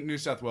 And I think New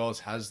South Wales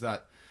has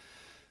that.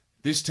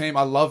 This team,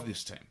 I love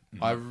this team.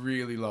 I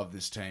really love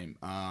this team.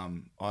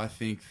 I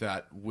think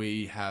that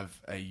we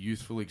have a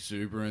youthful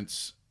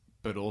exuberance,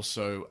 but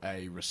also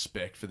a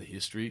respect for the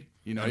history.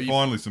 You know, and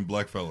finally some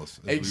black fellas.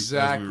 As we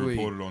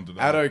reported on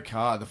today. Addo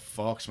Carr, the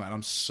Fox, man.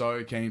 I'm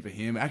so keen for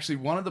him. Actually,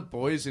 one of the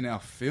boys in our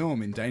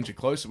film, In Danger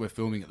Close, that we're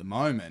filming at the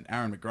moment,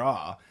 Aaron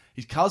McGrath,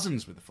 he's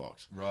cousins with the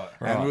Fox. Right.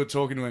 And we were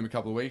talking to him a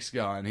couple of weeks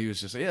ago, and he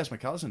was just like, yeah, that's my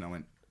cousin. I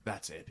went,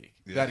 that's epic.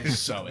 Yeah. That is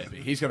so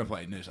epic. He's going to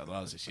play New South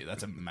Wales this year.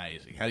 That's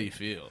amazing. How do you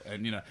feel?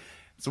 And, you know,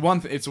 it's the one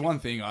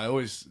thing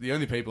the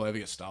only people I ever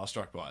get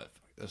starstruck by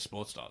are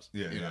sports stars.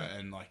 Yeah, you know,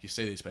 and, like, you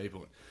see these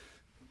people,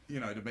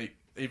 you know, to meet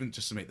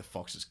the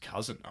Fox's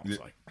cousin, I was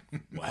like,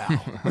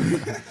 wow.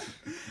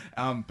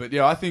 But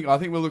yeah, I think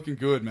we're looking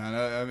good, man.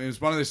 I mean, it was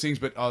one of those things.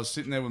 But I was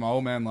sitting there with my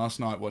old man last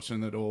night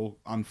watching it all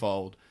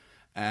unfold,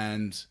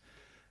 and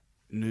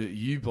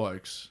you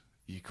blokes,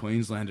 you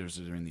Queenslanders,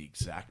 are in the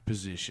exact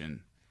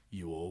position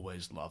you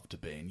always love to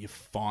be in. You're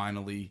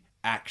finally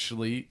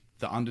actually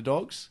the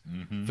underdogs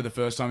for the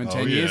first time in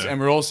 10 years, and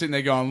we're all sitting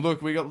there going,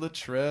 "Look, we got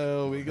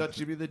Latrell, we got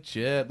Jimmy the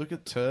Jet. Look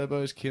at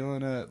Turbo's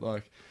killing it,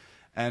 like."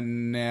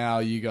 And now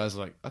you guys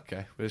are like,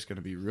 okay, we're just going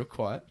to be real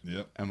quiet.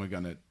 Yep. And we're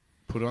going to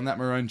put on that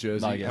maroon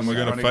jersey. And we're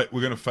going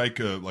to fake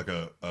a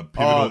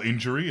pivotal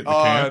injury at the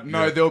camp.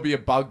 No, there'll be a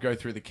bug go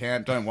through the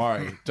camp. Don't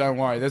worry. Don't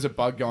worry. There's a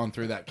bug going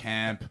through that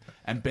camp.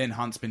 And Ben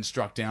Hunt's been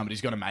struck down, but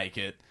he's going to make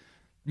it.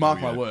 Mark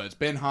my words.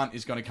 Ben Hunt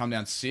is going to come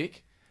down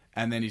sick.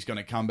 And then he's going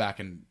to come back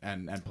and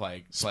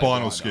play.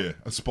 Spinal scare.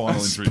 A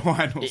spinal injury.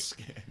 Spinal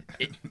scare.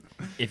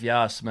 If you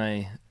ask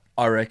me,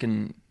 I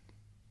reckon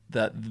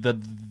that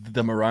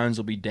the Maroons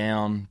will be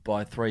down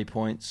by 3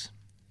 points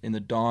in the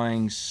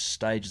dying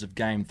stages of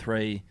Game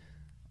 3,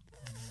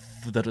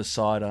 the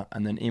decider,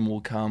 and then in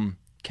will come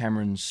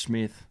Cameron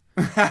Smith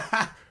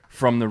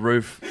from the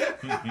roof,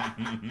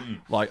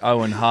 like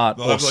Owen Hart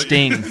or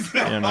Sting.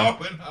 You know?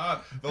 Owen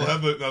Hart. They'll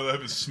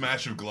have a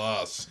smash of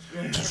glass,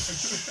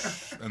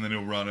 and then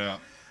he'll run out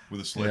with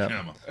a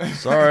sledgehammer. Yep.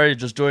 Sorry,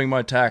 just doing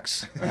my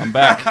tax. I'm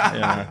back.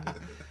 You know?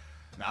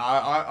 No,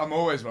 I'm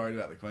always worried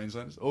about the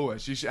Queenslanders.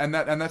 Always. And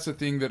that's the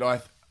thing that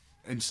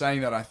in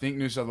saying that, I think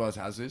New South Wales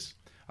has this.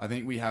 I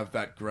think we have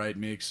that great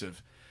mix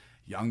of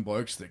young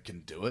blokes that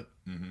can do it,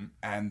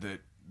 and that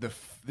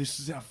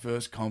this is our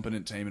first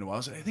competent team in a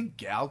while. So I think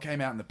Gal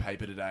came out in the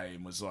paper today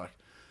and was like,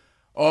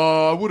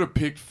 "Oh, I would have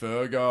picked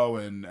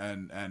Fergo and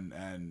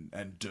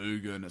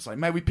Dugan." It's like,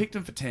 mate, we picked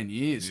them for 10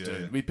 years, dude.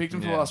 Yeah. We picked them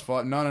for the last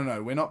 5.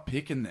 No, we're not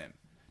picking them.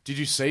 Did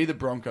you see the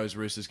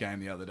Broncos-Roosters game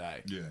the other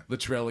day? Yeah.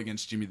 Latrell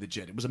against Jimmy the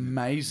Jet. It was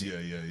amazing.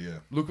 Yeah.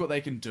 Look what they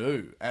can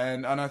do.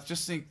 And I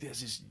just think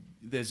there's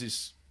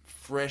this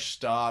fresh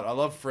start. I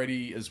love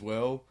Freddie as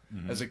well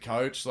as a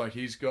coach. Like,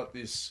 he's got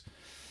this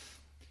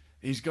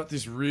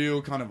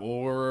real kind of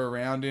aura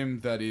around him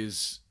that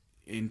is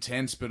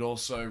intense but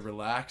also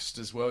relaxed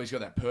as well. He's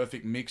got that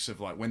perfect mix of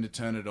like when to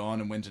turn it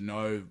on and when to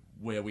know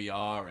where we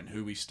are and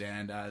who we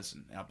stand as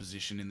and our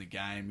position in the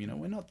game. You know,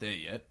 we're not there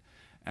yet.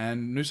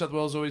 And New South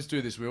Wales always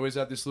do this. We always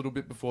have this little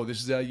bit before.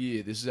 This is our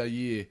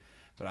year.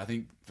 But I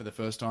think for the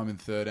first time in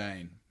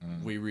 13,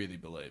 we really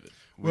believe it.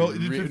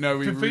 Did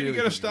Fafita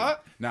get a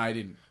start? No, he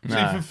didn't. See,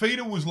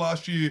 Fafita was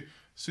last year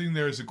sitting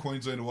there as a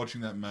Queenslander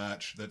watching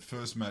that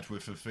first match where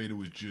Fafita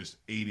was just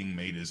eating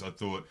meters. I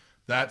thought,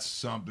 that's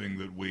something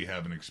that we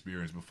haven't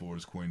experienced before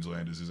as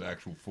Queenslanders, as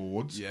actual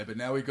forwards. Yeah, but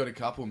now we've got a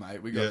couple,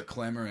 mate. We've got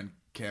Clemmer and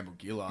Campbell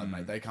Gillard,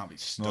 mate. They can't be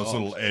stopped. Nice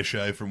little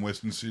Eshe from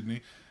Western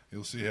Sydney.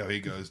 You'll see how he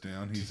goes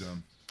down.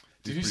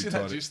 Did you see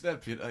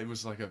that bit? It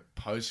was like a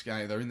post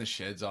game. They're in the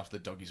sheds after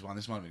the Doggies won.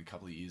 This might have been a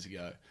couple of years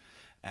ago.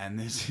 And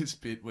there's this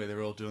bit where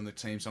they're all doing the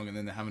team song, and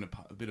then they're having a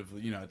bit of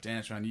a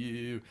dance around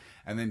you.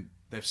 And then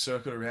they've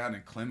circled around,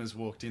 and Clemmer's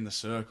walked in the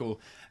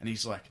circle, and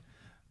he's like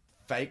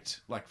faked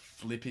like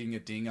flipping a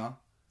dinger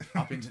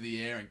up into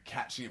the air and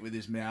catching it with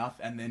his mouth,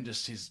 and then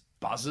just his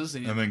buzzers,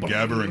 and then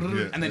gabbering,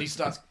 and then he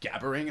starts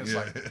gabbering. It's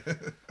like,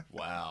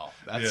 wow,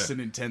 that's an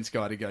intense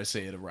guy to go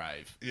see at a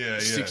rave.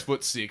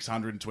 6'6",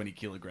 120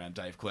 kilogram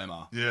Dave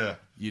Clemmer. Yeah,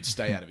 you'd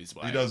stay out of his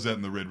way. He does that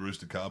in the Red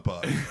Rooster car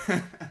park.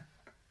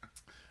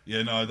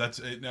 Yeah, no, that's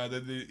it. No,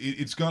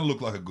 it's going to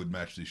look like a good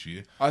match this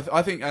year.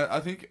 I think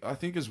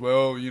as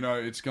well.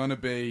 It's going to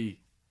be.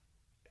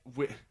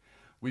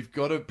 We've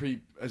got to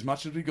as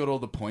much as we got all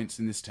the points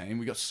in this team.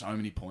 We got so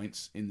many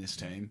points in this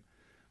team.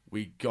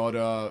 We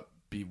gotta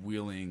be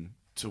willing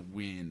to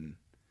win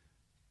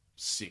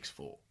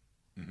 6-4.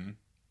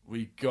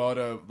 We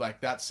gotta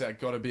that's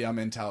gotta be our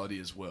mentality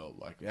as well.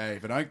 Like, hey,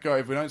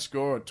 if we don't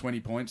score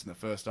 20 points in the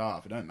first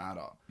half, it don't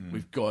matter.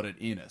 We've got it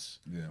in us.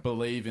 Yeah.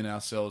 Believe in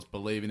ourselves,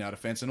 believe in our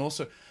defense, and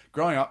also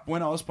growing up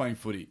when I was playing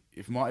footy,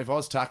 if I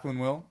was tackling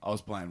well, I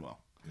was playing well.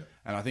 Yeah.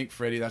 And I think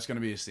Freddie, that's going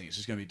to be his thing. It's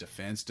just going to be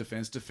defense.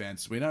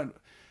 We don't,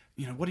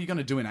 what are you going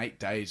to do in 8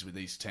 days with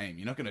these team?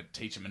 You're not going to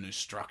teach them a new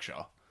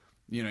structure.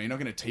 you're not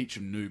going to teach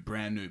them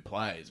brand new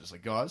plays. It's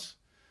like, guys,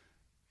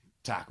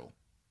 tackle,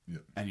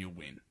 and you'll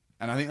win.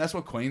 And I think that's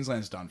what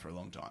Queensland's done for a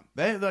long time.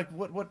 They're like,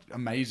 what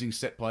amazing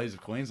set plays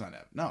of Queensland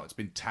have? No, it's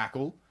been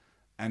tackle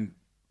and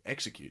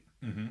execute.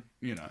 Mm-hmm.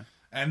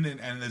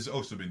 And there's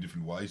also been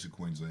different ways of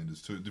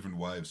Queenslanders too, different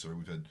waves. So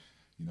we've had,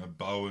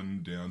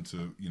 Bowen down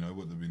to,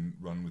 what they've been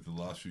running with the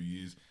last few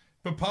years.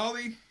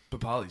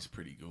 Papali's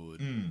pretty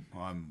good.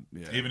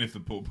 Even if the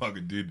poor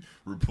bugger did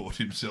report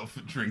himself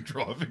for drink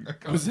driving.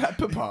 Was that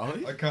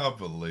Papali? I can't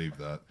believe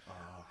that.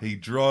 He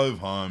drove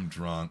home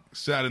drunk,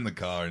 sat in the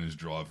car in his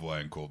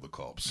driveway and called the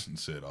cops and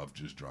said, I've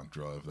just drunk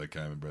drove. They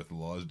came and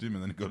breathalyzed him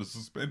and then he got a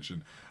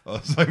suspension. I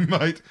was like,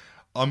 mate,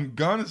 I'm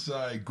going to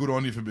say good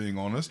on you for being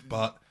honest,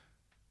 but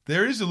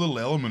there is a little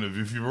element of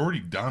if you've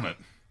already done it,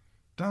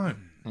 don't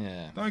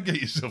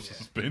get yourself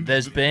suspended.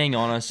 There's being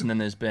honest and then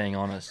there's being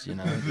honest,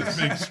 There's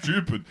being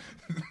stupid.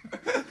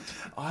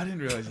 I didn't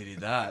realise he did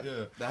that.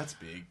 Yeah. That's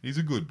big. He's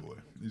a good boy.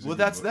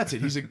 That's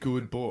it. He's a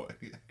good boy.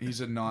 He's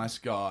a nice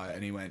guy.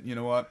 And he went, you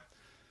know what?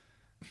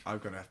 I'm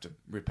going to have to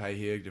repay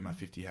here, do my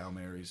 50 Hail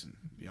Marys and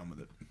be on with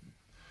it.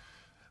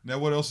 Now,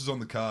 what else is on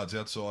the cards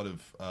outside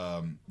of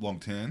Long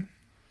Tan?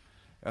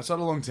 Outside of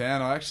Long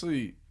Tan, I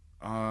actually,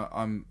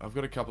 I've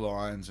got a couple of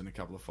irons and a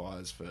couple of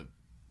fires for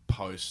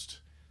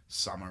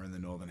post-summer in the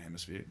Northern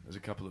Hemisphere. There's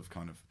a couple of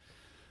kind of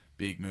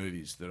big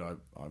movies that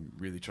I'm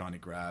really trying to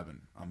grab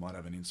and I might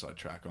have an inside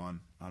track on.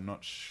 I'm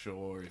not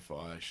sure if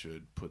I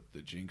should put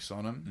the jinx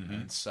on them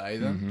and say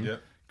them. Mm-hmm.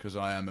 Yep. Because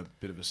I am a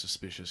bit of a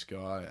suspicious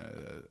guy,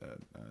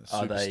 a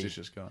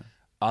superstitious guy.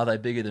 Are they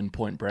bigger than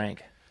Point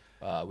Blank?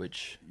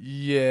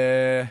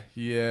 Yeah.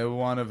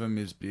 One of them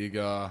is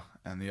bigger,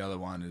 and the other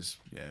one is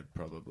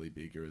probably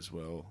bigger as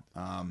well.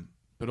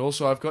 But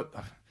also, I've got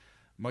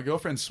my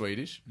girlfriend's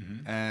Swedish,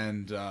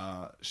 and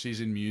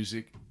she's in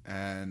music,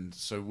 and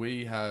so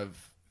we have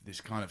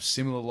this kind of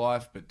similar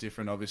life but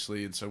different,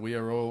 obviously. And so we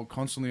are all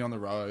constantly on the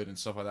road and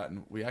stuff like that.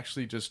 And we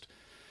actually just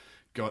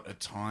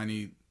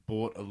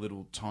bought a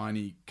little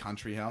tiny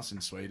country house in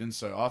Sweden.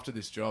 So after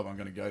this job, I'm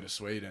going to go to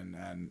Sweden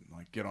and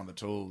get on the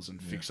tools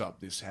and fix up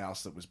this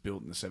house that was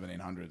built in the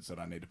 1700s that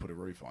I need to put a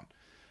roof on.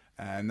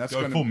 And that's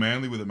full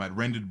Manly with it, mate.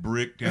 Rendered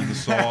brick down the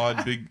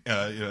side, big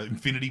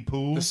infinity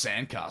pool, the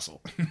sandcastle.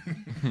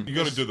 You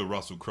got to do the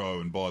Russell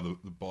Crowe and buy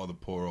the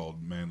poor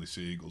old Manly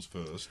Sea Eagles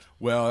first.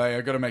 Well,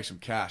 I got to make some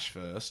cash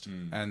first,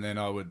 and then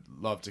I would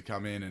love to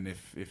come in. And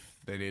if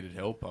they needed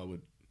help, I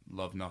would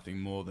love nothing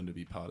more than to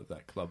be part of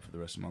that club for the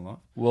rest of my life.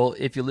 Well,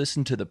 if you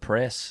listen to the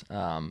press,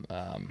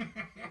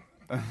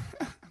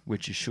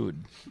 which you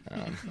should,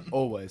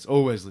 always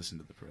listen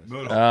to the press.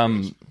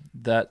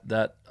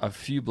 That a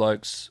few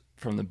blokes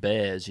from the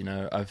Bears,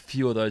 a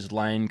few of those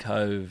Lane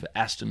Cove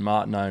Aston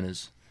Martin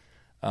owners,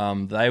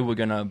 they were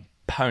going to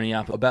pony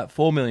up about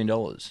 $4 million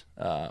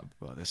Well,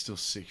 they're still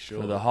sick,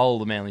 sure. for the whole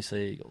of the Manly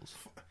Sea Eagles.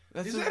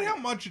 Is that how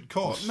much it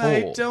costs?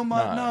 Mate,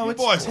 Delmar, no, you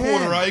it's buy a 10.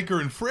 quarter acre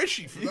and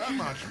Freshie for that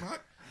much, mate.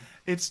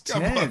 It's Go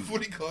buy a 10.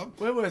 footy club.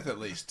 We're worth at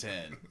least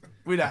 10.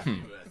 We'd have to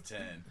be worth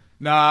 10.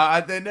 Nah,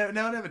 they'll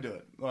never do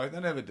it.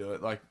 They'll never do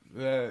it.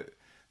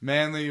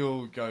 Manly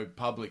will go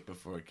public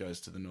before it goes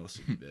to the North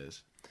Sydney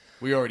Bears.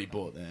 We already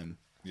bought them.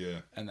 Yeah.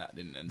 And that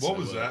didn't end What so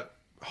was well. that?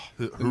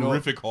 The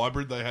horrific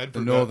hybrid they had for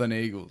The Northern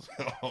Eagles.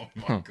 Oh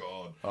my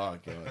god. Oh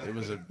god, it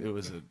was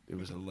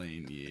a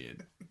lean year.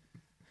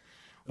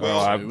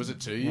 Well, was it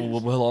 2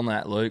 years? Well, on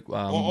that, Luke.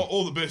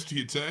 All the best to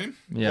your team.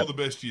 Yep. All the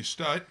best to your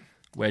state.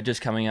 We're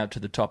just coming up to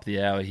the top of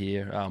the hour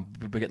here.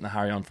 We're getting the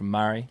hurry on from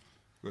Murray.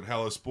 Got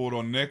Hello Sport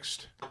on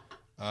next.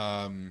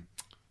 But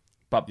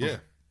yeah,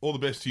 all the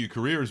best to your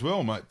career as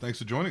well, mate. Thanks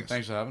for joining us.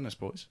 Thanks for having us,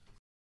 boys.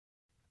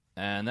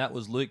 And that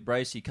was Luke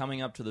Bracey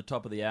coming up to the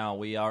top of the hour.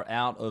 We are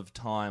out of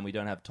time. We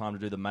don't have time to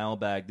do the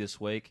mailbag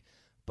this week.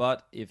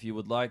 But if you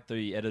would like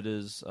the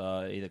editors,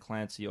 either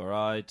Clancy or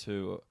I,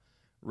 to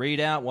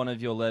read out one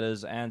of your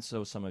letters,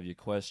 answer some of your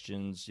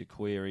questions, your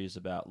queries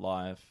about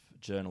life,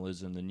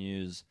 journalism, the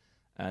news,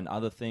 and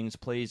other things,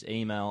 please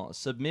email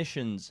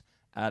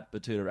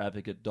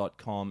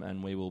submissions@batuteradvocate.com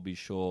and we will be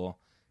sure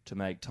to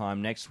make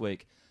time next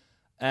week.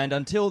 And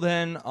until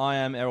then, I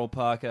am Errol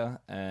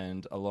Parker,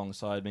 and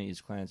alongside me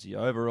is Clancy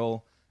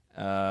Overall.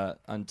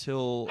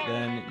 Until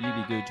then, you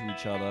be good to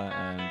each other,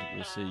 and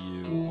we'll see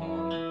you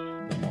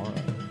on tomorrow.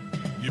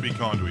 You be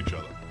kind to each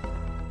other.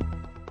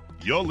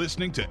 You're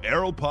listening to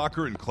Errol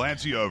Parker and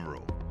Clancy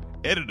Overall,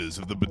 editors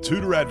of the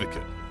Batuta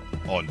Advocate,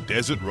 on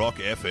Desert Rock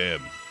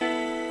FM.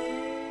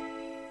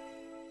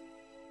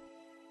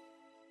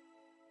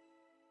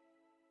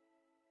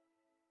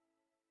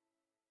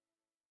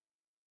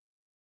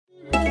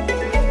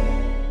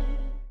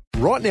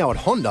 Right now at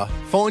Honda,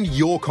 find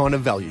your kind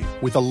of value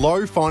with a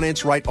low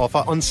finance rate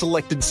offer on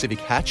selected Civic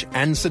hatch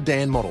and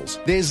sedan models.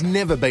 There's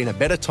never been a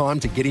better time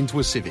to get into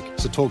a Civic,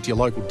 so talk to your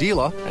local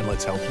dealer and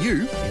let's help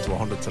you into a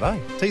Honda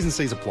today. T's and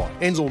C's apply.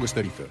 Ends August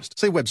 31st.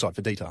 See website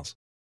for details.